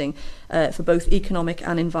divesting for both economic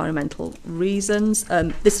and environmental reasons.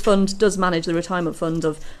 This fund does manage the retirement fund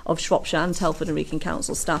of Shropshire and Telford and Wrekin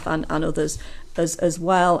Council staff and others as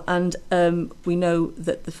well. And we know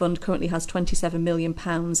that the fund currently has £27 million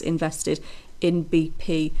invested in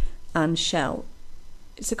BP and Shell.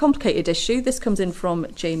 It's a complicated issue. This comes in from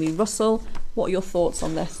Jamie Russell. What are your thoughts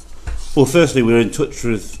on this? Well, firstly, we're in touch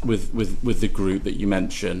with the group that you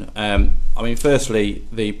mentioned. I mean, firstly,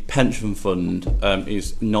 the pension fund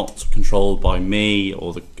is not controlled by me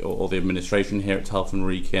or the administration here at Telford and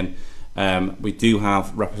Wrekin. We do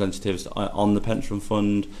have representatives on the pension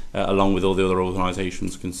fund, along with all the other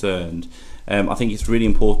organisations concerned. I think it's really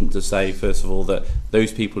important to say, first of all, that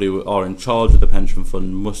those people who are in charge of the pension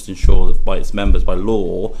fund must ensure that by its members, by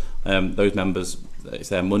law, those members, it's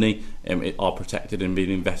their money, are protected and being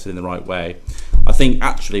invested in the right way. I think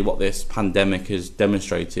actually what this pandemic has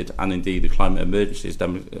demonstrated, and indeed the climate emergency has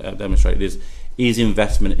demonstrated, is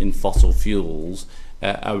investment in fossil fuels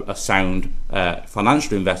a sound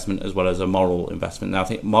financial investment as well as a moral investment. Now, I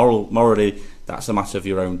think morally, that's a matter of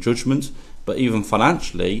your own judgment, but even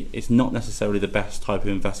financially, it's not necessarily the best type of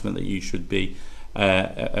investment that you should be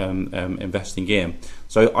investing in.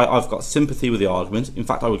 So I've got sympathy with the argument. In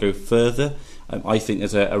fact, I would go further. I think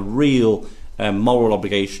there's a real moral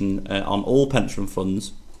obligation on all pension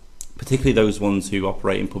funds, particularly those ones who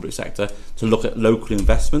operate in public sector, to look at local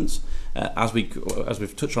investments. As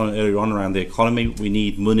we've touched on earlier on around the economy, we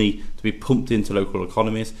need money to be pumped into local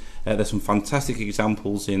economies. There's some fantastic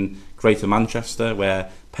examples in Greater Manchester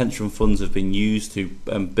where pension funds have been used to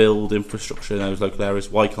build infrastructure in those local areas.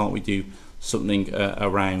 Why can't we do something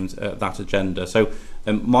around that agenda? So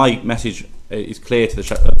my message is clear to the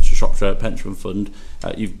Shropshire Pension Fund.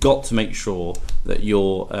 You've got to make sure that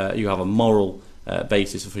you have a moral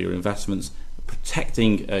basis for your investments,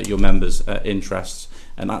 protecting your members' interests.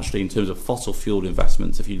 And actually, in terms of fossil fuel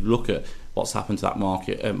investments, if you look at what's happened to that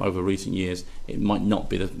market over recent years, it might not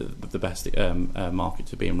be the best market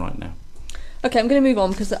to be in right now. Okay, I'm going to move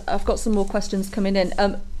on because I've got some more questions coming in.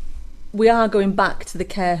 We are going back to the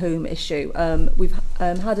care home issue. We've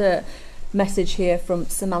had a message here from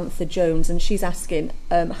Samantha Jones, and she's asking,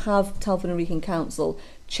 have Telford and Wrekin Council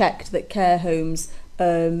checked that care homes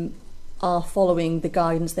are following the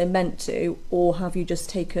guidance they're meant to, or have you just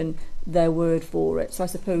taken their word for it? So I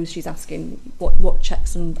suppose she's asking what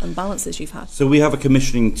checks and balances you've had. So we have a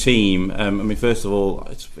commissioning team. I mean, first of all,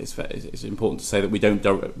 it's important to say that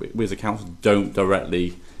we as a council don't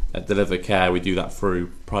directly deliver care. We do that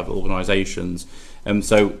through private organisations,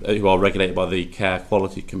 who are regulated by the Care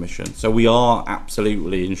Quality Commission. So we are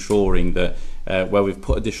absolutely ensuring that where we've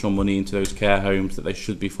put additional money into those care homes, that they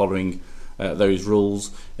should be following those rules.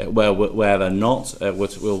 Where they're not,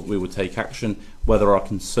 we would take action. Where there are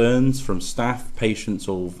concerns from staff, patients,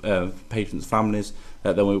 or patients' families,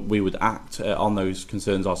 then we would act on those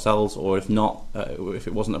concerns ourselves, or if not, if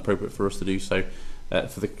it wasn't appropriate for us to do so,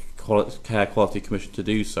 for the Care Quality Commission to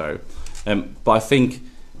do so. But I think,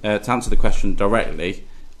 to answer the question directly,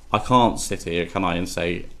 I can't sit here, can I, and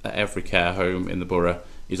say that every care home in the borough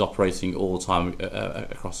is operating all the time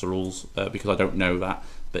across the rules, because I don't know that.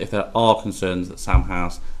 But if there are concerns that Sam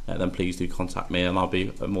has, then please do contact me, and I'll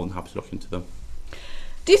be more than happy to look into them.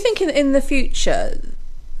 Do you think in the future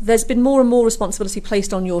there's been more and more responsibility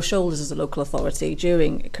placed on your shoulders as a local authority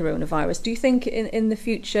during coronavirus? Do you think in the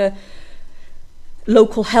future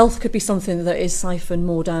local health could be something that is siphoned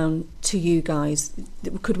more down to you guys?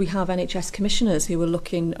 Could we have NHS commissioners who are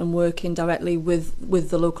looking and working directly with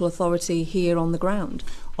the local authority here on the ground?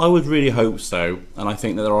 I would really hope so, and I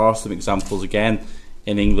think that there are some examples again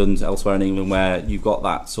in England, elsewhere in England, where you've got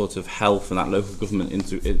that sort of health and that local government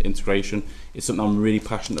integration. It's something I'm really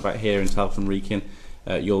passionate about here in Telford and Wrekin.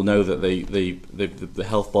 You'll know that the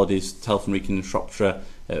health bodies, Telford and Wrekin and Shropshire,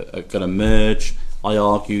 are going to merge. I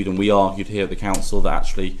argued, and we argued here at the council, that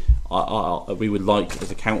actually we would like,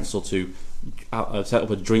 as a council, to set up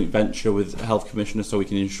a joint venture with health commissioners so we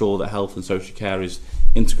can ensure that health and social care is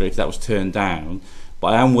integrated. That was turned down.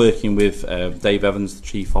 But I am working with Dave Evans, the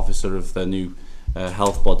chief officer of the new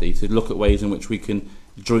health body, to look at ways in which we can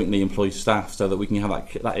jointly employ staff so that we can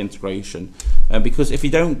have that integration. Because if you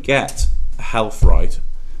don't get health right,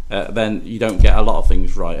 then you don't get a lot of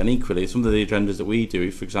things right. And equally, some of the agendas that we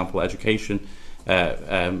do, for example, education,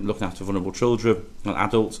 looking after vulnerable children and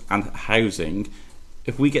adults, and housing,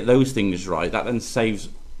 if we get those things right, that then saves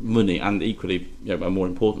money, and equally, and more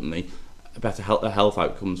importantly, better health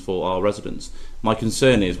outcomes for our residents. My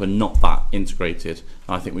concern is we're not that integrated,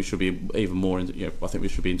 and I think we should be even more. I think we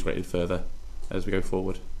should be integrated further as we go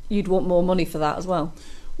forward. You'd want more money for that as well?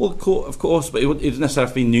 Well, of course, but it doesn't necessarily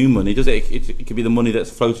have to be new money, does it? It could be the money that's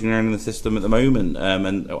floating around in the system at the moment,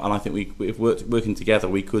 and I think if working together,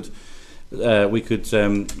 we could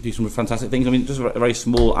do some fantastic things. I mean, just a very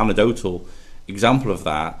small anecdotal example of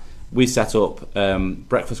that. We set up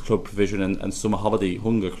breakfast club provision and summer holiday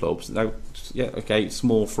hunger clubs. Now,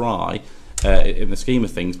 small fry in the scheme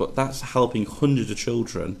of things, but that's helping hundreds of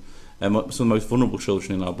children, some of the most vulnerable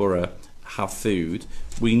children in our borough, have food.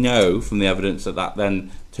 We know from the evidence that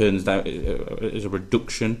then turns out is a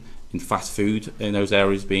reduction in fast food in those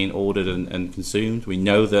areas being ordered and consumed. We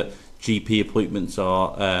know that GP appointments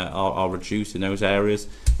are reduced in those areas,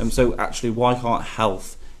 and so actually, why can't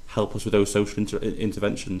health help us with those social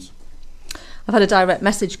interventions? I've had a direct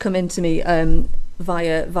message come in to me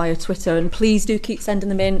via Twitter, and please do keep sending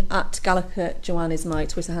them in. At Gallagher Joanne is my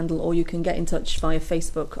Twitter handle, or you can get in touch via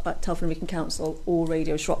Facebook at Telford and Wrekin Council or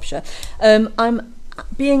Radio Shropshire. I'm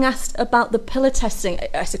being asked about the pillar testing.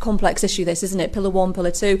 It's a complex issue, this, isn't it? Pillar 1,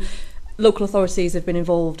 Pillar 2. Local authorities have been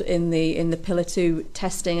involved in the Pillar 2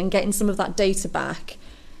 testing, and getting some of that data back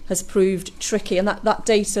has proved tricky, and that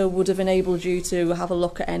data would have enabled you to have a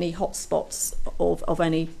look at any hotspots of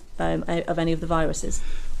any of the viruses.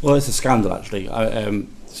 Well, it's a scandal, actually.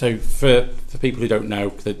 So for people who don't know,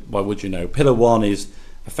 why would you know? Pillar 1 is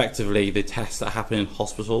effectively the tests that happen in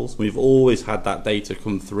hospitals. We've always had that data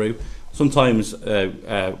come through, sometimes with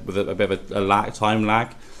a bit of a time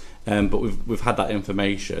lag, but we've had that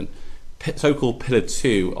information. So-called Pillar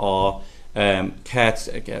 2 are the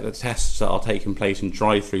tests that are taking place in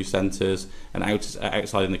drive-through centres and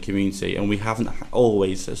outside in the community, and we haven't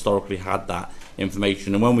always historically had that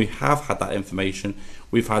information. And when we have had that information,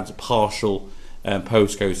 we've had partial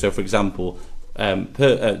postcodes. So, for example,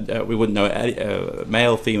 we wouldn't know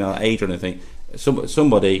male, female, age or anything.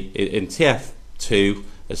 Somebody in TF2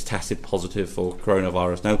 has tested positive for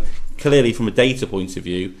coronavirus. Now, clearly, from a data point of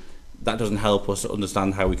view, that doesn't help us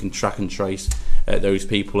understand how we can track and trace those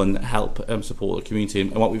people and help support the community.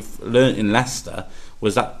 And what we've learned in Leicester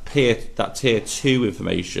was that tier 2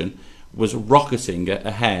 information was rocketing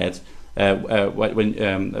ahead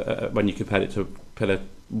when you compared it to Pillar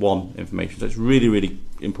 1 information. So it's really, really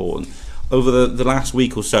important. Over the last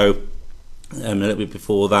week or so, a little bit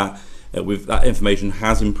before that, that information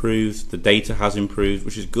has improved, the data has improved,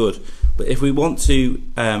 which is good. But if we want to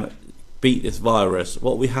beat this virus,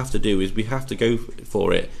 what we have to do is we have to go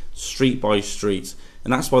for it street by street,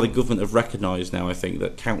 and that's why the government have recognised now, I think,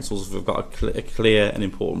 that councils have got a clear and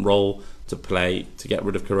important role to play to get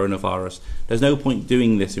rid of coronavirus. There's no point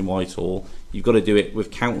doing this in Whitehall. You've got to do it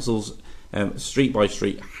with councils, street by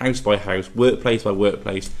street, house by house, workplace by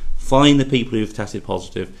workplace. Find the people who've tested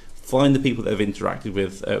positive, find the people that have interacted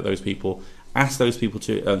with those people, ask those people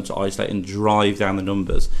to isolate and drive down the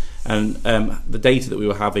numbers. And the data that we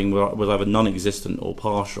were having was either non-existent or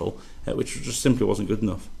partial, which just simply wasn't good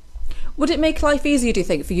enough. Would it make life easier, do you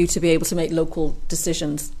think, for you to be able to make local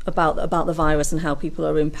decisions about the virus and how people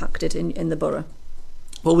are impacted in the borough?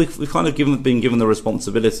 Well, we've kind of been given the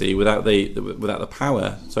responsibility without the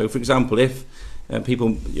power. So, for example, if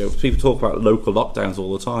people talk about local lockdowns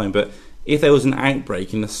all the time, but if there was an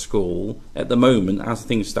outbreak in a school, at the moment, as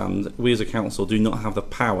things stand, we as a council do not have the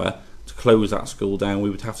power to close that school down. We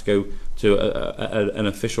would have to go to an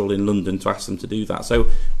official in London to ask them to do that. So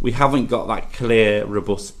we haven't got that clear,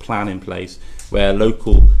 robust plan in place where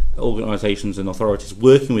local organisations and authorities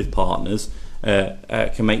working with partners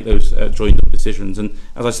can make those joined up decisions. And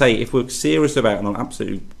as I say, if we're serious about, and I'm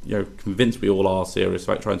absolutely convinced we all are serious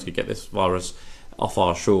about trying to get this virus off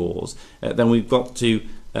our shores, then we've got to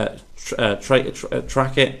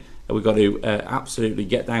track it. We've got to absolutely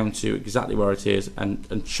get down to exactly where it is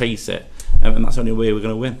and chase it, and that's the only way we're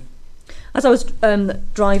going to win. As I was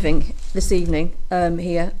driving this evening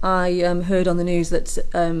here, I heard on the news that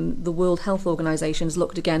the World Health Organization has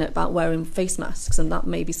looked again at about wearing face masks, and that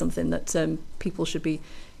may be something that people should be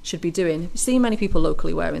doing. Have you seen many people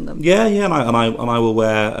locally wearing them? Yeah, and I will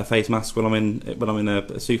wear a face mask when I'm in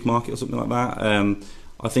a supermarket or something like that.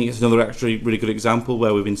 I think it's another actually really good example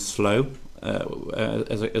where we've been slow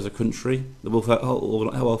as a country. The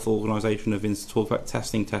World Health Organization have been talking about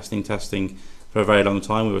testing for a very long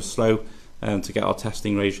time. We were slow to get our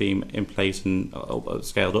testing regime in place and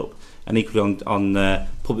scaled up, and equally on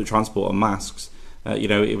public transport and masks.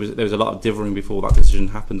 There was a lot of dithering before that decision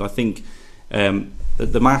happened. I think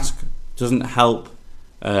the mask doesn't help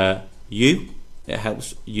you; it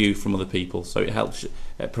helps you from other people. So it helps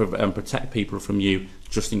protect people from you,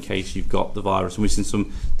 just in case you've got the virus. And we've seen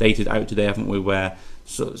some data out today, haven't we, where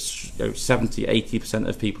 70-80%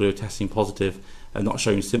 of people who are testing positive are not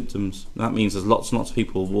showing symptoms. And that means there's lots and lots of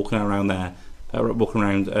people walking around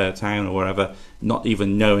town or wherever, not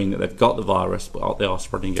even knowing that they've got the virus, but they are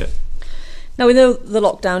spreading it. Now we know the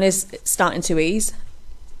lockdown is starting to ease.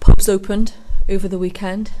 Pubs opened over the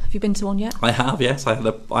weekend. Have you been to one yet? I have, yes. I had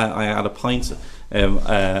a pint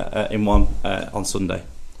in one on Sunday.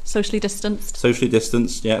 Socially distanced? Socially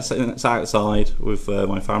distanced, yeah. Sat outside with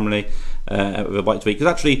my family with a bite to eat.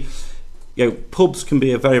 Because actually, pubs can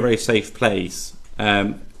be a very, very safe place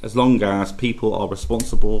as long as people are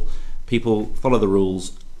responsible, people follow the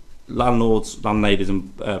rules. Landlords, landladies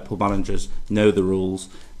and pub managers know the rules.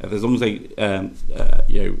 As long as they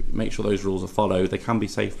make sure those rules are followed, they can be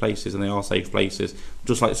safe places, and they are safe places,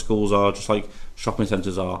 just like schools are, just like shopping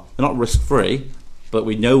centres are. They're not risk-free, but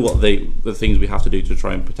we know what the things we have to do to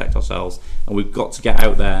try and protect ourselves, and we've got to get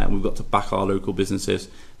out there and we've got to back our local businesses,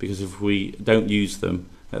 because if we don't use them,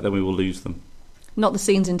 then we will lose them. Not the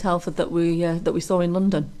scenes in Telford that we saw in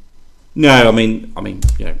London. No, I mean,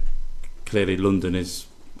 clearly London is.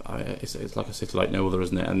 It's like a city like no other,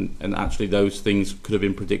 isn't it? And actually, those things could have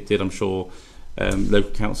been predicted. I'm sure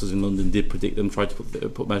local councils in London did predict them, tried to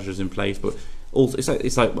put measures in place. But also,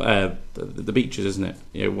 it's like the beaches, isn't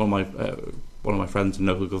it? One of my friends, a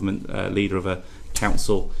local government leader of a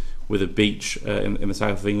council with a beach in the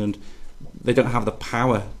south of England, they don't have the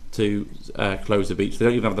power to close the beach. They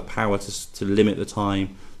don't even have the power to limit the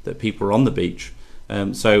time that people are on the beach.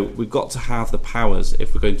 So we've got to have the powers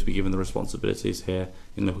if we're going to be given the responsibilities here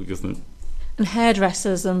in local government. And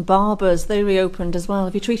hairdressers and barbers, they reopened as well.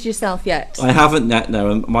 Have you treated yourself yet? I haven't yet,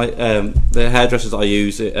 no. The hairdressers that I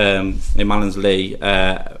use in Mallins Lee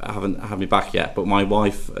haven't had me back yet, but my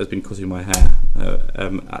wife has been cutting my hair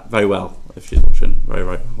very well, if she's watching. Very,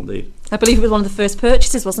 very well indeed. I believe it was one of the first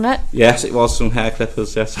purchases, wasn't it? Yes, it was. Some hair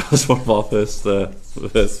clippers, yes. It was one of our first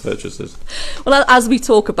purchases. Well, as we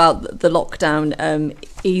talk about the lockdown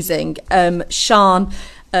easing, Shaun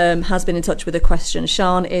has been in touch with a question.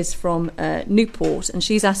 Shaun is from Newport, and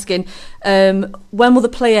she's asking, when will the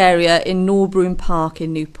play area in Norbroom Park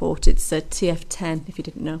in Newport, it's TF10 if you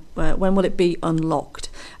didn't know, when will it be unlocked?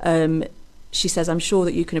 She says, I'm sure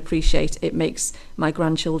that you can appreciate it makes my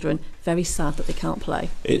grandchildren very sad that they can't play.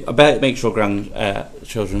 I bet it makes your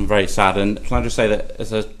grandchildren very sad. And can I just say that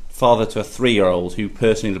as a father to a 3-year-old who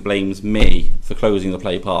personally blames me for closing the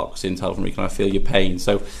play parks in Telford and Wrekin, I feel your pain.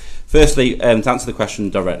 So firstly, to answer the question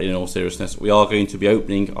directly in all seriousness, we are going to be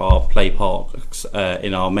opening our play parks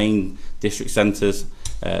in our main district centres,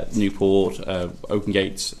 Newport, Open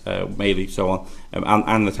Gates, Madeley, so on,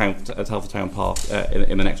 and the Telford Town Park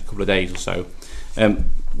in the next couple of days or so.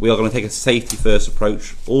 We are going to take a safety-first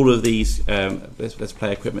approach. All of these this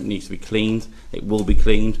play equipment needs to be cleaned. It will be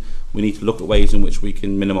cleaned. We need to look at ways in which we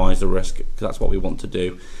can minimise the risk, because that's what we want to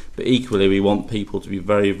do. But equally, we want people to be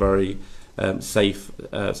very, very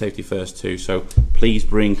safety first too. So please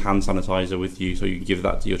bring hand sanitizer with you, so you can give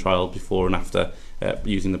that to your child before and after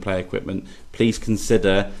using the play equipment. Please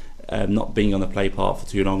consider not being on the play park for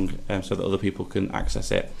too long, so that other people can access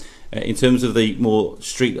it. In terms of the more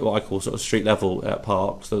what I call sort of street level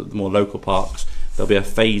parks, the more local parks, there'll be a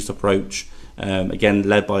phased approach, again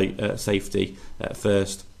led by safety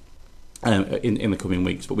first, in the coming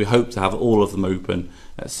weeks. But we hope to have all of them open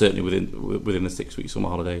certainly within the 6 weeks summer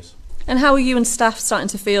holidays. And how are you and staff starting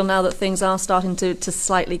to feel now that things are starting to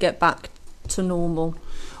slightly get back to normal?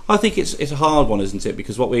 I think it's a hard one, isn't it?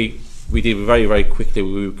 Because what we did very, very quickly,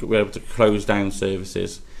 we were able to close down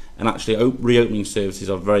services, and actually reopening services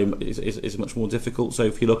is much more difficult. So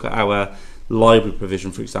if you look at our library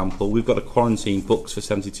provision, for example, we've got to quarantine books for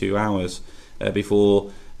 72 hours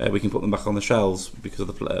before we can put them back on the shelves because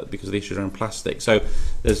of the issues around plastic. So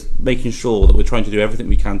there's making sure that we're trying to do everything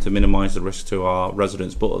we can to minimise the risk to our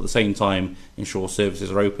residents, but at the same time ensure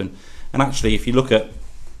services are open. And actually, if you look at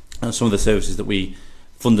some of the services that we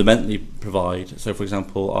fundamentally provide. So, for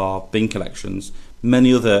example, our bin collections.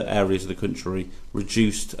 Many other areas of the country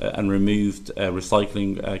reduced and removed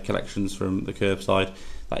recycling collections from the curbside.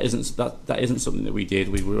 That isn't something that we did.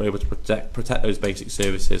 We were able to protect those basic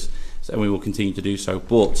services, and we will continue to do so.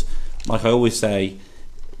 But, like I always say,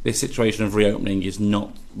 this situation of reopening is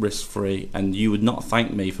not risk-free, and you would not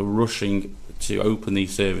thank me for rushing to open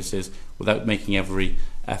these services without making every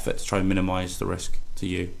effort to try and minimise the risk to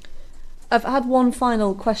you. I've had one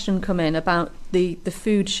final question come in about the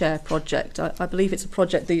food share project. I believe it's a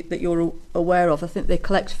project that you're aware of. I think they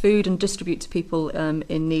collect food and distribute to people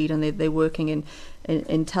in need, and they're working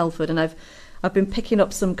in Telford. And I've been picking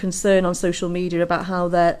up some concern on social media about how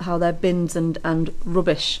their bins and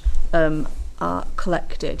rubbish are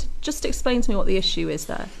collected. Just explain to me what the issue is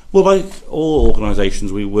there. Well, like all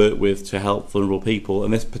organisations we work with to help vulnerable people,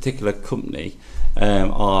 and this particular company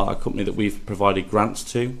are a company that we've provided grants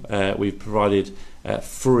to. We've provided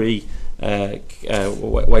free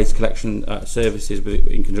waste collection services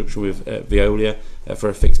in conjunction with Veolia for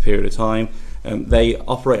a fixed period of time. They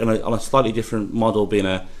operate on a slightly different model, being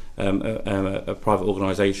a private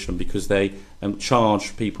organisation, because they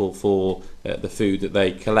charge people for the food that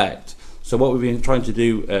they collect. So what we've been trying to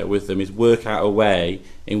do with them is work out a way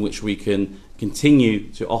in which we can continue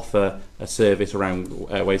to offer a service around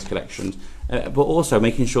waste collections, but also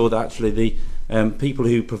making sure that actually the people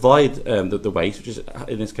who provide the waste, which is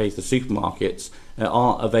in this case the supermarkets,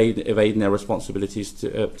 aren't evading their responsibilities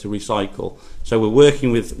to recycle. So we're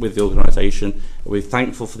working with the organisation. We're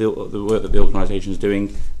thankful for the work that the organisation is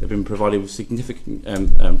doing. They've been provided with significant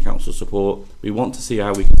council support. We want to see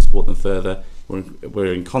how we can support them further.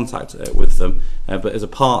 We're in contact with them, but as a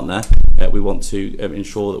partner, we want to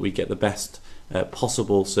ensure that we get the best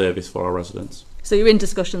possible service for our residents. So you're in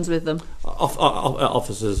discussions with them?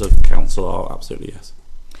 Officers of council are, absolutely, yes.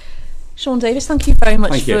 Shaun Davis, thank you very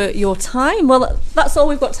much for your time. Well, that's all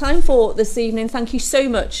we've got time for this evening. Thank you so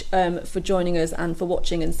much for joining us and for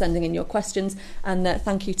watching and sending in your questions. And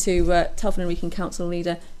thank you to Telford and Wrekin Council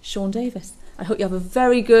Leader Shaun Davis. I hope you have a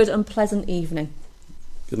very good and pleasant evening.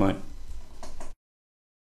 Good night.